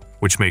him,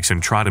 which makes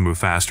him try to move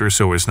faster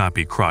so as not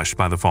be crushed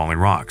by the falling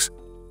rocks.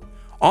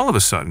 All of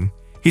a sudden,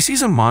 he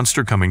sees a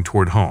monster coming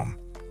toward home,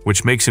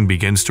 which makes him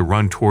begins to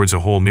run towards a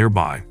hole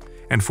nearby,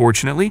 and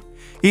fortunately,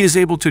 he is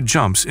able to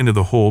jump into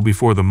the hole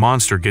before the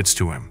monster gets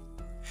to him.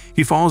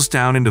 He falls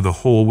down into the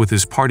hole with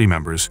his party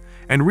members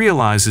and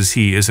realizes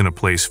he is in a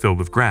place filled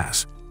with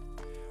grass.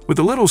 With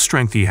the little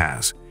strength he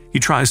has, he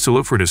tries to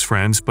look for his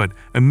friends but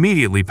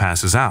immediately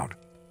passes out.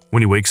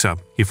 When he wakes up,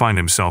 he finds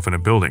himself in a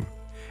building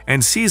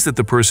and sees that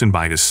the person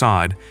by his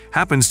side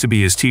happens to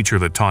be his teacher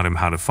that taught him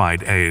how to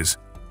fight A's.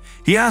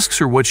 He asks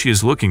her what she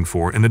is looking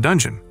for in the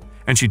dungeon,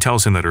 and she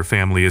tells him that her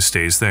family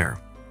stays there.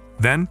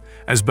 Then,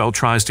 as Belle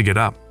tries to get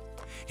up,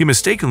 he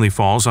mistakenly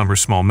falls on her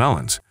small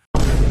melons.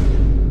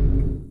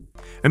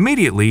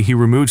 Immediately, he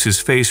removes his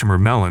face from her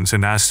melons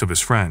and asks of his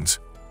friends.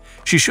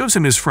 She shows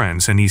him his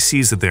friends and he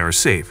sees that they are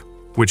safe,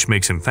 which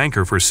makes him thank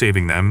her for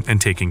saving them and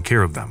taking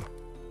care of them.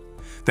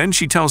 Then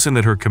she tells him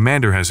that her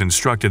commander has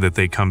instructed that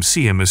they come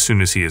see him as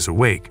soon as he is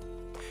awake.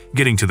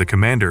 Getting to the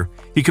commander,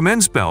 he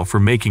commends Belle for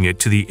making it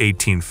to the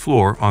 18th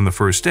floor on the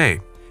first day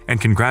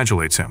and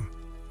congratulates him.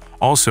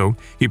 Also,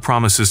 he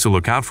promises to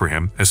look out for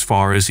him as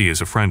far as he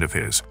is a friend of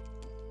his.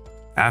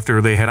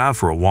 After, they head out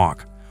for a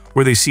walk,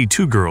 where they see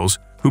two girls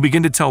who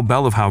begin to tell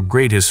Belle of how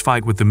great his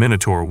fight with the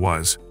Minotaur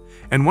was,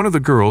 and one of the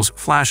girls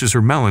flashes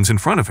her melons in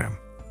front of him,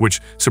 which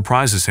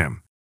surprises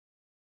him.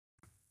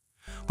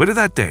 Later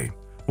that day,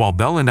 while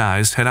Belle and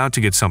Ice head out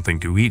to get something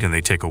to eat and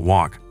they take a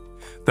walk,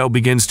 Belle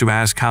begins to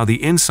ask how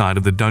the inside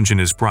of the dungeon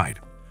is bright,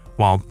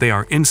 while they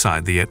are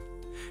inside the it.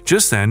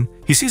 Just then,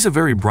 he sees a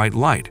very bright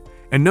light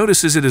and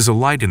notices it is a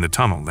light in the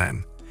tunnel.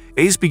 Then,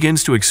 Ace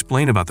begins to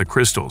explain about the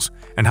crystals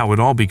and how it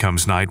all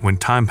becomes night when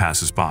time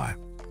passes by.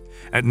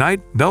 At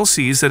night, Belle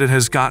sees that it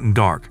has gotten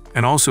dark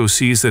and also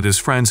sees that his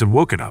friends have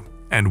woken up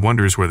and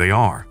wonders where they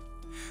are.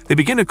 They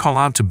begin to call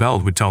out to Belle,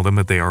 who tell them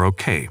that they are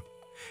okay,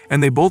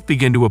 and they both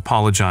begin to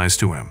apologize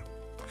to him.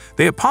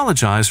 They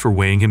apologize for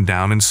weighing him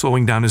down and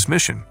slowing down his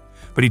mission,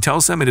 but he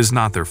tells them it is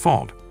not their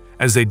fault,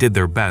 as they did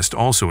their best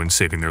also in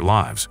saving their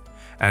lives,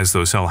 as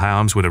those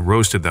hellhounds would have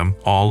roasted them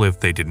all if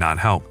they did not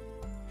help.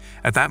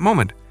 At that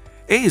moment,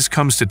 Ace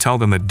comes to tell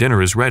them that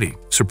dinner is ready,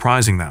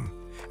 surprising them,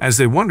 as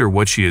they wonder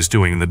what she is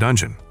doing in the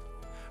dungeon.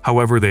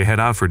 However, they head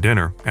out for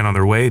dinner, and on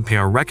their way, they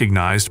are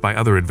recognized by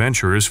other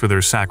adventurers for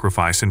their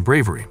sacrifice and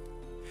bravery.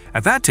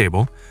 At that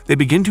table, they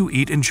begin to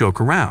eat and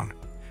joke around,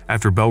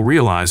 after Belle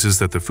realizes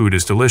that the food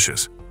is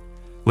delicious.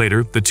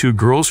 Later, the two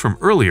girls from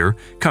earlier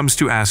comes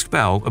to ask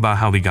Belle about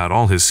how he got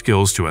all his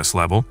skills to S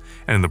level,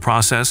 and in the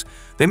process,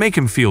 they make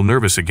him feel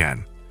nervous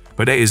again,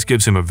 but Ace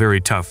gives him a very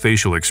tough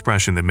facial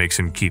expression that makes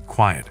him keep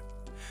quiet.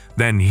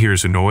 Then he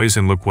hears a noise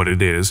and look what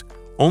it is,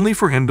 only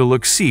for him to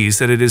look sees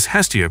that it is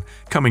Hestia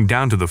coming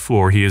down to the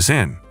floor he is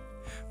in.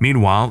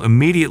 Meanwhile,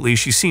 immediately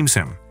she sees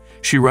him.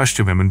 She rushed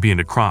to him and began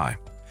to cry,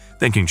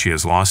 thinking she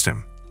has lost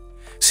him.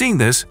 Seeing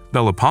this,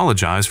 Belle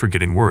apologizes for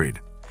getting worried,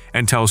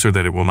 and tells her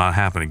that it will not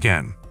happen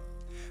again.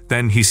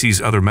 Then he sees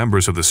other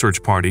members of the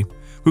search party,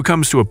 who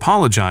comes to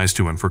apologize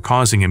to him for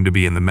causing him to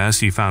be in the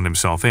mess he found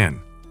himself in.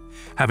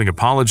 Having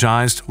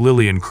apologized,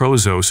 Lily and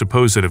Krozo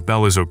suppose that if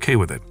Belle is okay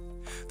with it,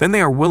 then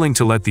they are willing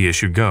to let the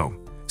issue go,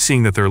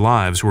 seeing that their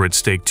lives were at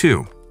stake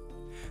too.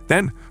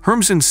 Then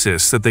Hermes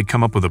insists that they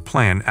come up with a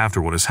plan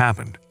after what has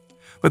happened,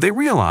 but they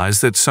realize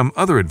that some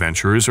other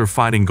adventurers are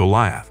fighting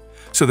Goliath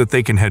so that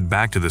they can head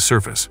back to the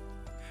surface.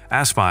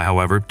 Asfi,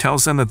 however,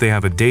 tells them that they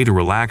have a day to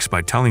relax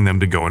by telling them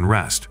to go and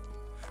rest.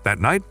 That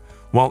night,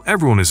 while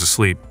everyone is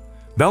asleep,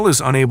 Belle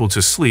is unable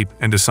to sleep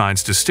and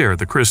decides to stare at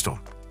the crystal.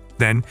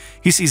 Then,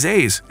 he sees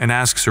Ace and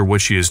asks her what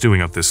she is doing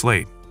up this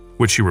late,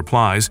 which she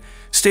replies,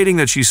 stating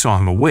that she saw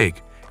him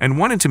awake and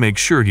wanted to make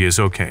sure he is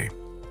okay.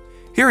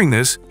 Hearing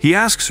this, he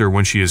asks her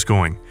when she is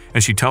going,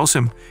 and she tells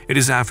him it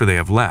is after they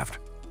have left.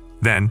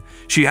 Then,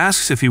 she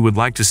asks if he would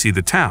like to see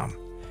the town,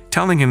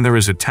 telling him there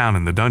is a town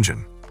in the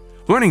dungeon.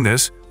 Learning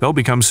this, Belle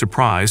becomes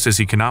surprised as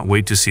he cannot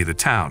wait to see the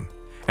town,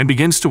 and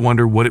begins to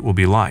wonder what it will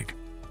be like.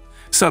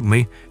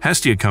 Suddenly,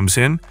 Hestia comes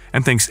in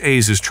and thinks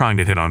Ace is trying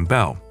to hit on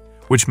Belle,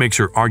 which makes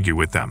her argue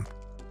with them.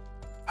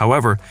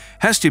 However,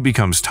 Hestia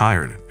becomes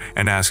tired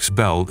and asks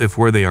Belle if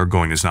where they are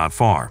going is not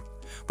far,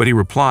 but he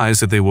replies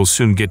that they will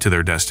soon get to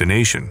their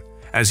destination,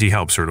 as he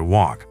helps her to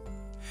walk.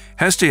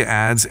 Hestia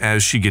adds,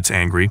 as she gets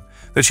angry,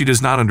 that she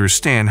does not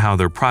understand how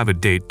their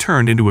private date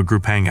turned into a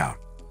group hangout.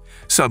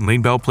 Suddenly,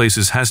 Belle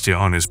places Hestia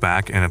on his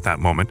back, and at that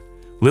moment,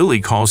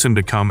 Lily calls him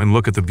to come and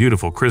look at the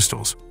beautiful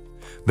crystals.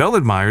 Belle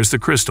admires the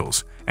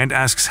crystals and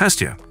asks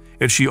Hestia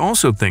if she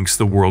also thinks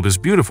the world is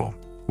beautiful,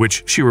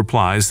 which she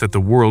replies that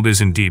the world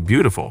is indeed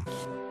beautiful.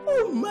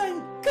 Oh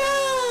my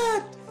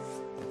god!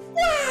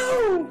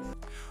 Wow!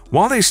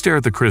 While they stare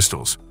at the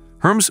crystals,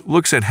 Hermes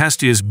looks at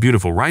Hestia's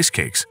beautiful rice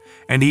cakes,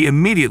 and he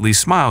immediately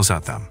smiles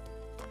at them.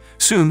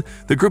 Soon,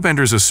 the group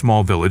enters a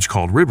small village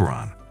called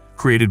Riberon,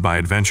 created by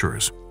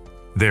adventurers.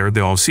 There,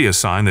 they all see a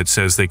sign that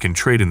says they can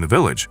trade in the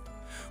village.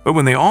 But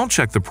when they all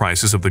check the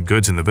prices of the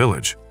goods in the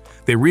village,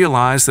 they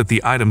realize that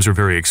the items are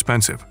very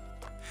expensive.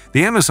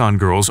 The Amazon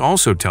girls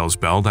also tells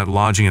Belle that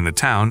lodging in the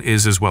town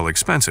is as well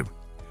expensive,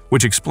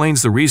 which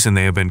explains the reason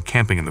they have been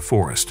camping in the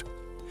forest.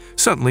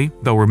 Suddenly,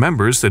 Belle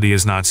remembers that he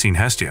has not seen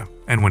Hestia,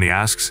 and when he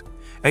asks,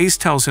 Ace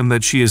tells him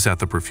that she is at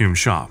the perfume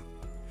shop.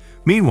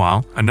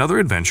 Meanwhile, another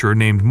adventurer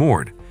named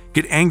Mord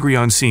gets angry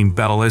on seeing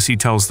Belle as he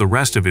tells the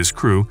rest of his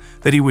crew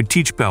that he would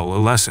teach Belle a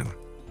lesson.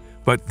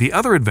 But the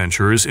other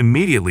adventurers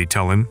immediately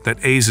tell him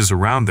that Ace is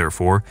around,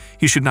 therefore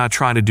he should not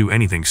try to do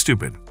anything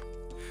stupid.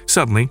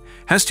 Suddenly,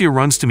 Hestia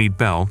runs to meet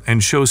Belle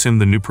and shows him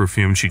the new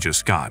perfume she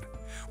just got,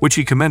 which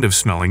he commends of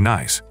smelling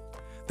nice.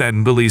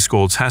 Then Lily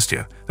scolds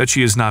Hestia that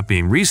she is not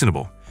being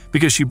reasonable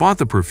because she bought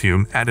the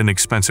perfume at an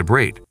expensive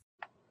rate.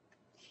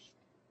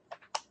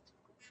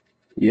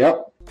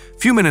 Yep.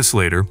 Few minutes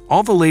later,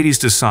 all the ladies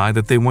decide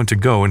that they want to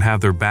go and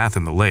have their bath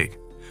in the lake,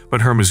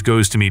 but Hermes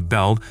goes to meet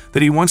Belle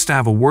that he wants to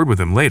have a word with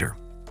him later.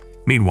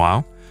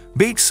 Meanwhile,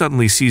 Bates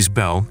suddenly sees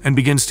Belle and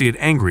begins to get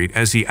angry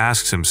as he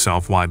asks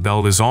himself why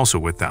Belle is also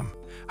with them.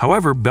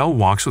 However, Belle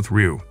walks with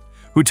Ryu,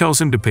 who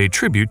tells him to pay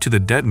tribute to the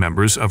dead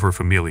members of her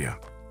familia.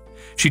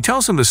 She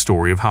tells him the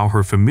story of how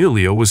her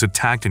familia was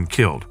attacked and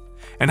killed,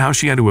 and how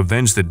she had to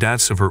avenge the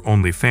deaths of her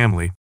only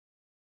family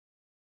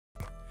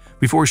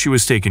before she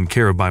was taken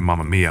care of by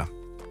Mamma Mia.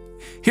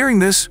 Hearing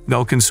this,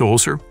 Belle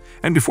consoles her,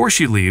 and before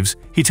she leaves,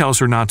 he tells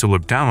her not to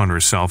look down on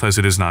herself as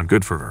it is not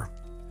good for her.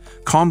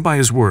 Calmed by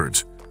his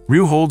words,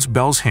 Ryu holds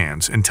Belle's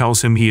hands and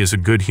tells him he is a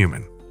good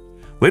human.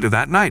 Later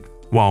that night,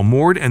 while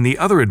Mord and the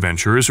other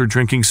adventurers are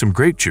drinking some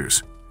grape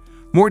juice,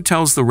 Mord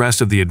tells the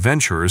rest of the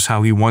adventurers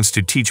how he wants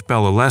to teach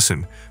Belle a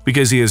lesson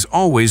because he has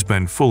always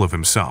been full of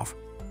himself.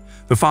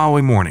 The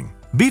following morning,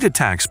 Beat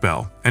attacks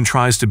Belle and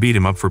tries to beat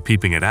him up for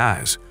peeping at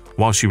eyes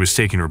while she was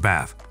taking her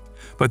bath,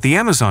 but the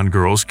Amazon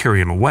girls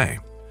carry him away,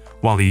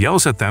 while he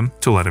yells at them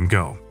to let him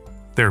go.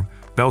 There,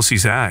 Belle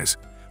sees Eyes,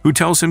 who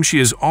tells him she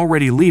is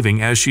already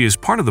leaving as she is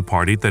part of the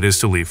party that is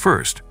to leave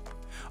first.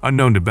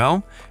 Unknown to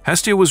Belle,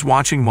 Hestia was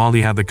watching while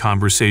he had the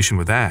conversation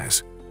with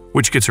Eyes,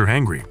 which gets her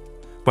angry.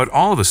 But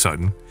all of a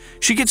sudden,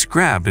 she gets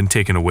grabbed and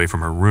taken away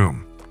from her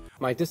room.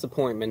 My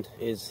disappointment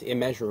is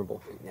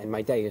immeasurable, and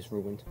my day is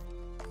ruined.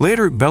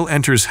 Later, Belle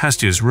enters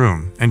Hestia's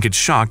room and gets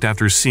shocked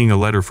after seeing a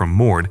letter from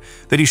Mord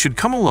that he should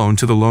come alone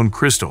to the Lone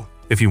Crystal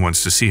if he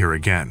wants to see her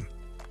again.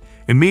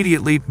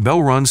 Immediately,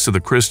 Belle runs to the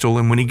crystal,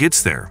 and when he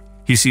gets there,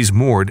 he sees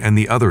Mord and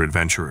the other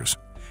adventurers,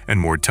 and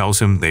Mord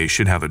tells him they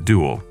should have a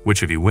duel,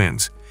 which if he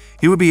wins,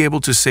 he would be able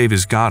to save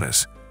his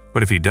goddess,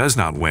 but if he does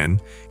not win,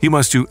 he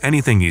must do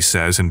anything he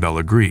says, and Belle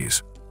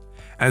agrees.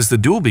 As the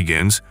duel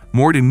begins,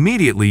 Mord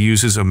immediately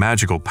uses a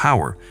magical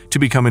power to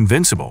become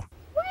invincible,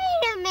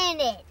 Wait a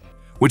minute.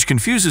 which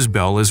confuses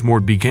Belle as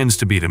Mord begins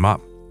to beat him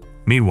up.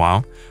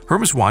 Meanwhile,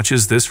 Hermes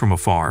watches this from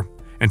afar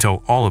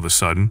until all of a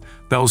sudden,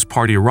 Belle's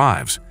party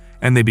arrives,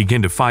 and they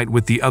begin to fight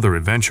with the other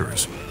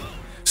adventurers.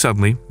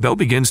 Suddenly, Belle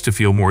begins to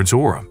feel Mord's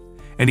aura,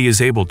 and he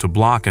is able to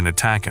block and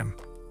attack him.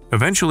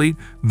 Eventually,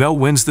 Belle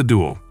wins the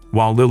duel,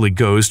 while Lily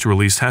goes to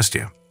release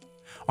Hestia.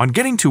 On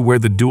getting to where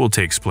the duel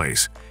takes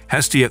place,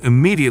 Hestia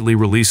immediately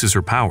releases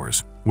her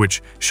powers,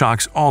 which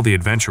shocks all the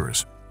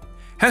adventurers.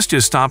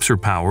 Hestia stops her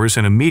powers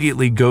and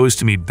immediately goes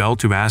to meet Belle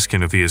to ask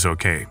him if he is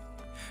okay.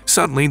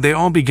 Suddenly, they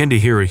all begin to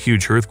hear a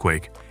huge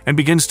earthquake and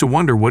begins to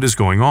wonder what is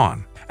going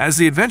on, as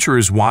the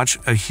adventurers watch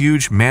a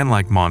huge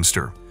man-like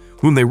monster,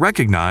 whom they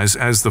recognize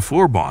as the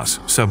floor boss,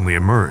 suddenly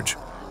emerge.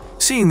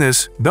 Seeing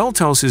this, Belle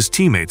tells his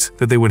teammates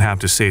that they would have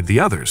to save the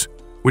others,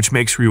 which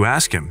makes Ryu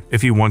ask him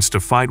if he wants to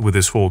fight with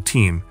his whole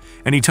team,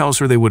 and he tells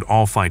her they would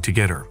all fight to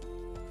get her.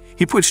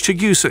 He puts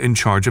Chigusa in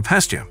charge of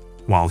Hestia,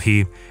 while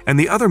he and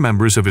the other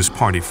members of his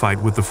party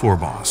fight with the floor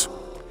boss.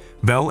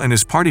 Bell and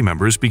his party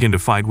members begin to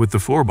fight with the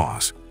floor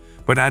boss,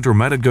 but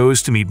Andromeda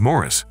goes to meet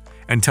Morris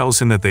and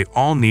tells him that they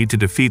all need to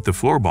defeat the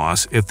floor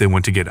boss if they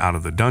want to get out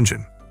of the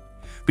dungeon.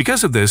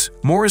 Because of this,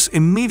 Morris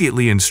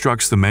immediately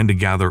instructs the men to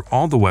gather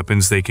all the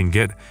weapons they can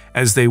get,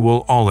 as they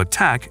will all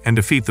attack and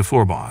defeat the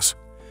floor boss.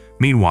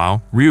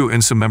 Meanwhile, Ryu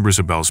and some members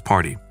of Bell's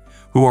party,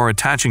 who are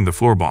attaching the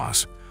floor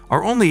boss,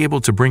 are only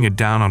able to bring it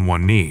down on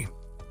one knee.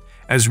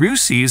 As Ryu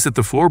sees that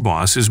the floor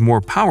boss is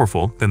more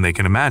powerful than they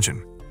can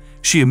imagine,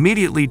 she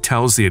immediately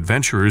tells the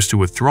adventurers to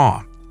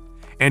withdraw.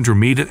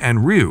 Andromeda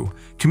and Ryu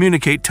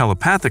communicate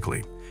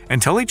telepathically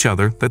and tell each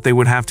other that they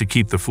would have to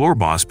keep the floor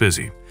boss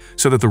busy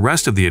so that the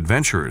rest of the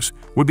adventurers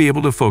would be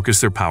able to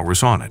focus their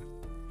powers on it.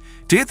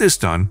 To get this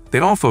done, they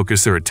all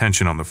focus their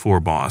attention on the floor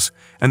boss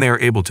and they are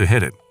able to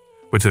hit it.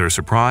 But to their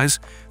surprise,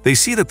 they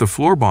see that the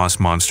floor boss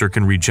monster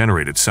can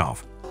regenerate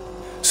itself.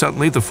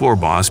 Suddenly, the floor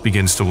boss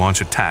begins to launch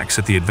attacks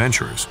at the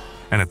adventurers,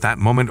 and at that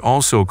moment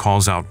also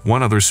calls out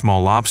one other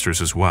small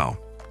lobsters as well.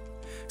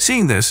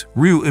 Seeing this,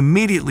 Ryu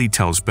immediately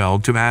tells Bell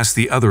to ask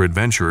the other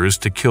adventurers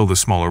to kill the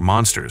smaller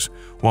monsters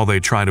while they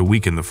try to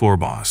weaken the floor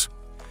boss.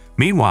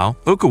 Meanwhile,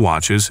 Oka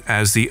watches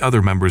as the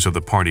other members of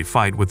the party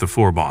fight with the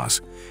floor boss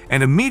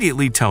and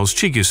immediately tells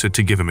Chigusa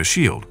to give him a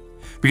shield,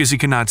 because he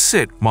cannot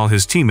sit while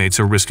his teammates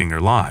are risking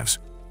their lives.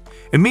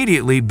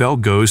 Immediately, Bell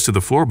goes to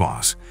the floor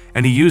boss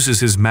and he uses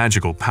his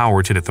magical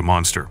power to hit the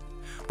monster,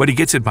 but he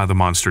gets hit by the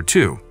monster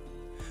too.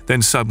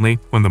 Then suddenly,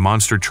 when the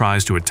monster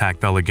tries to attack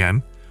Bell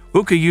again,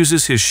 Oka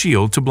uses his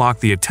shield to block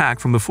the attack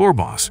from the floor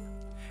boss.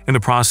 In the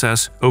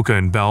process, Oka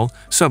and Bell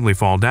suddenly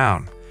fall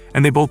down,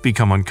 and they both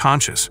become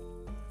unconscious.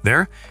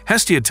 There,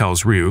 Hestia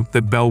tells Ryu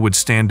that Bell would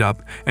stand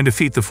up and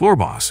defeat the floor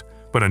boss,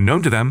 but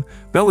unknown to them,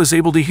 Bell is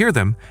able to hear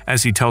them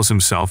as he tells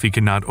himself he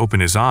cannot open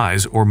his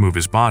eyes or move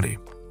his body.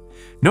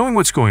 Knowing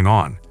what's going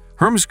on,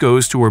 Hermes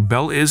goes to where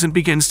Bell is and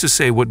begins to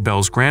say what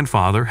Bell's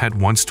grandfather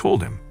had once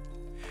told him.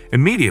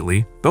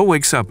 Immediately, Bell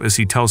wakes up as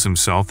he tells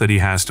himself that he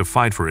has to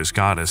fight for his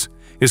goddess,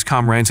 his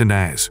comrades and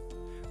eyes.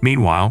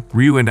 Meanwhile,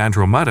 Ryu and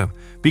Andromeda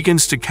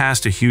begins to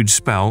cast a huge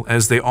spell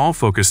as they all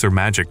focus their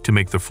magic to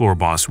make the floor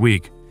boss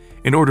weak,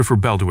 in order for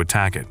Bell to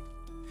attack it.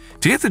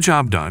 To get the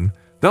job done,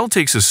 Bell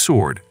takes a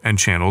sword and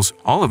channels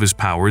all of his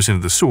powers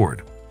into the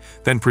sword,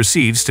 then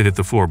proceeds to hit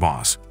the floor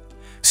boss.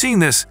 Seeing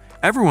this,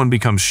 everyone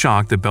becomes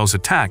shocked that Bell's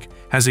attack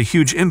has a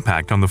huge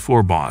impact on the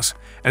floor boss,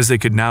 as they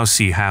could now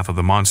see half of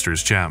the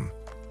monster's gem.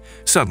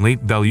 Suddenly,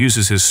 Bell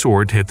uses his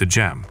sword to hit the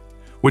gem,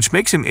 which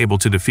makes him able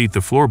to defeat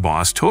the floor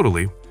boss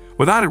totally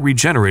without it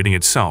regenerating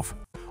itself.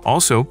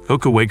 Also,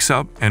 Oka wakes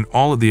up and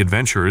all of the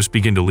adventurers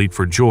begin to leap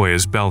for joy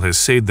as Bell has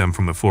saved them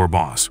from the floor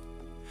boss.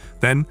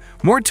 Then,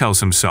 Mort tells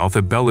himself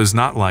that Bell is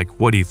not like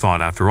what he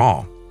thought after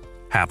all.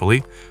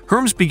 Happily,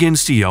 Hermes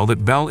begins to yell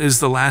that Bell is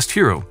the last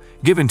hero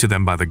given to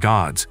them by the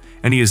gods,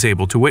 and he is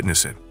able to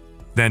witness it.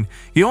 Then,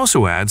 he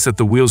also adds that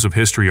the wheels of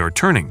history are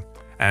turning,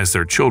 as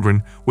their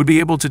children would be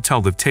able to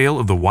tell the tale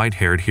of the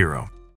white-haired hero.